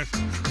podcast,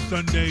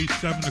 Sunday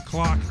 7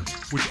 o'clock,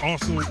 which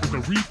also with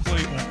a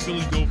replay on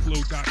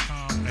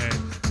PhillyGoFlow.com at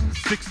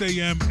 6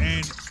 a.m.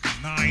 and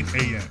 9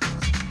 a.m.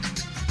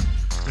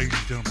 Ladies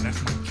and gentlemen,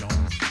 that's Mike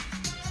Jones.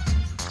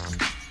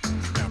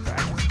 Now,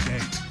 back in the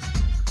day,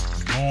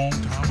 a long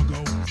time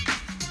ago,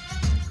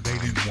 they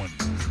didn't want it.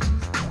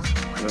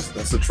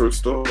 That's a true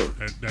story.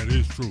 That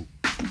is true.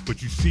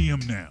 But you see him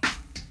now.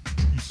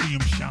 You see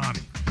him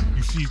shining.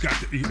 You see he's got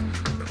the...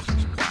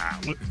 Wow.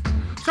 Look,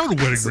 show the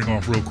wedding ring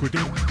off real quick.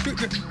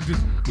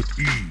 Just with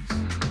ease.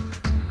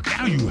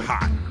 Now you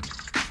hot.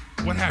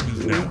 What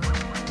happens now?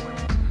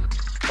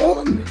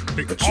 But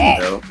you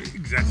know.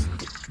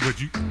 Exactly. But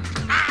you...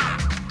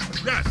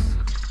 Yes.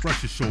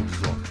 Brush your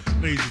shoulders off.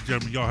 Ladies and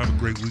gentlemen, y'all have a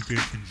great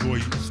weekend. Enjoy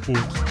your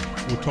sports.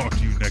 We'll talk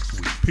to you next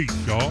week.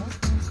 Peace, y'all.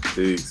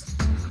 Peace.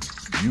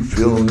 You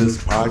feeling this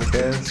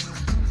podcast?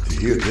 To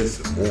hear this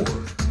and more,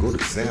 go to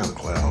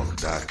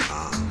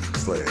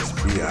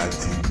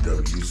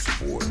SoundCloud.com/BITW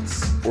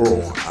Sports or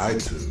on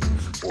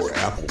iTunes or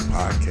Apple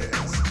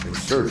Podcasts and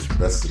search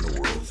Best in the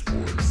World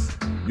Sports.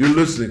 You're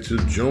listening to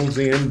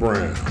Jonesy and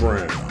Brown.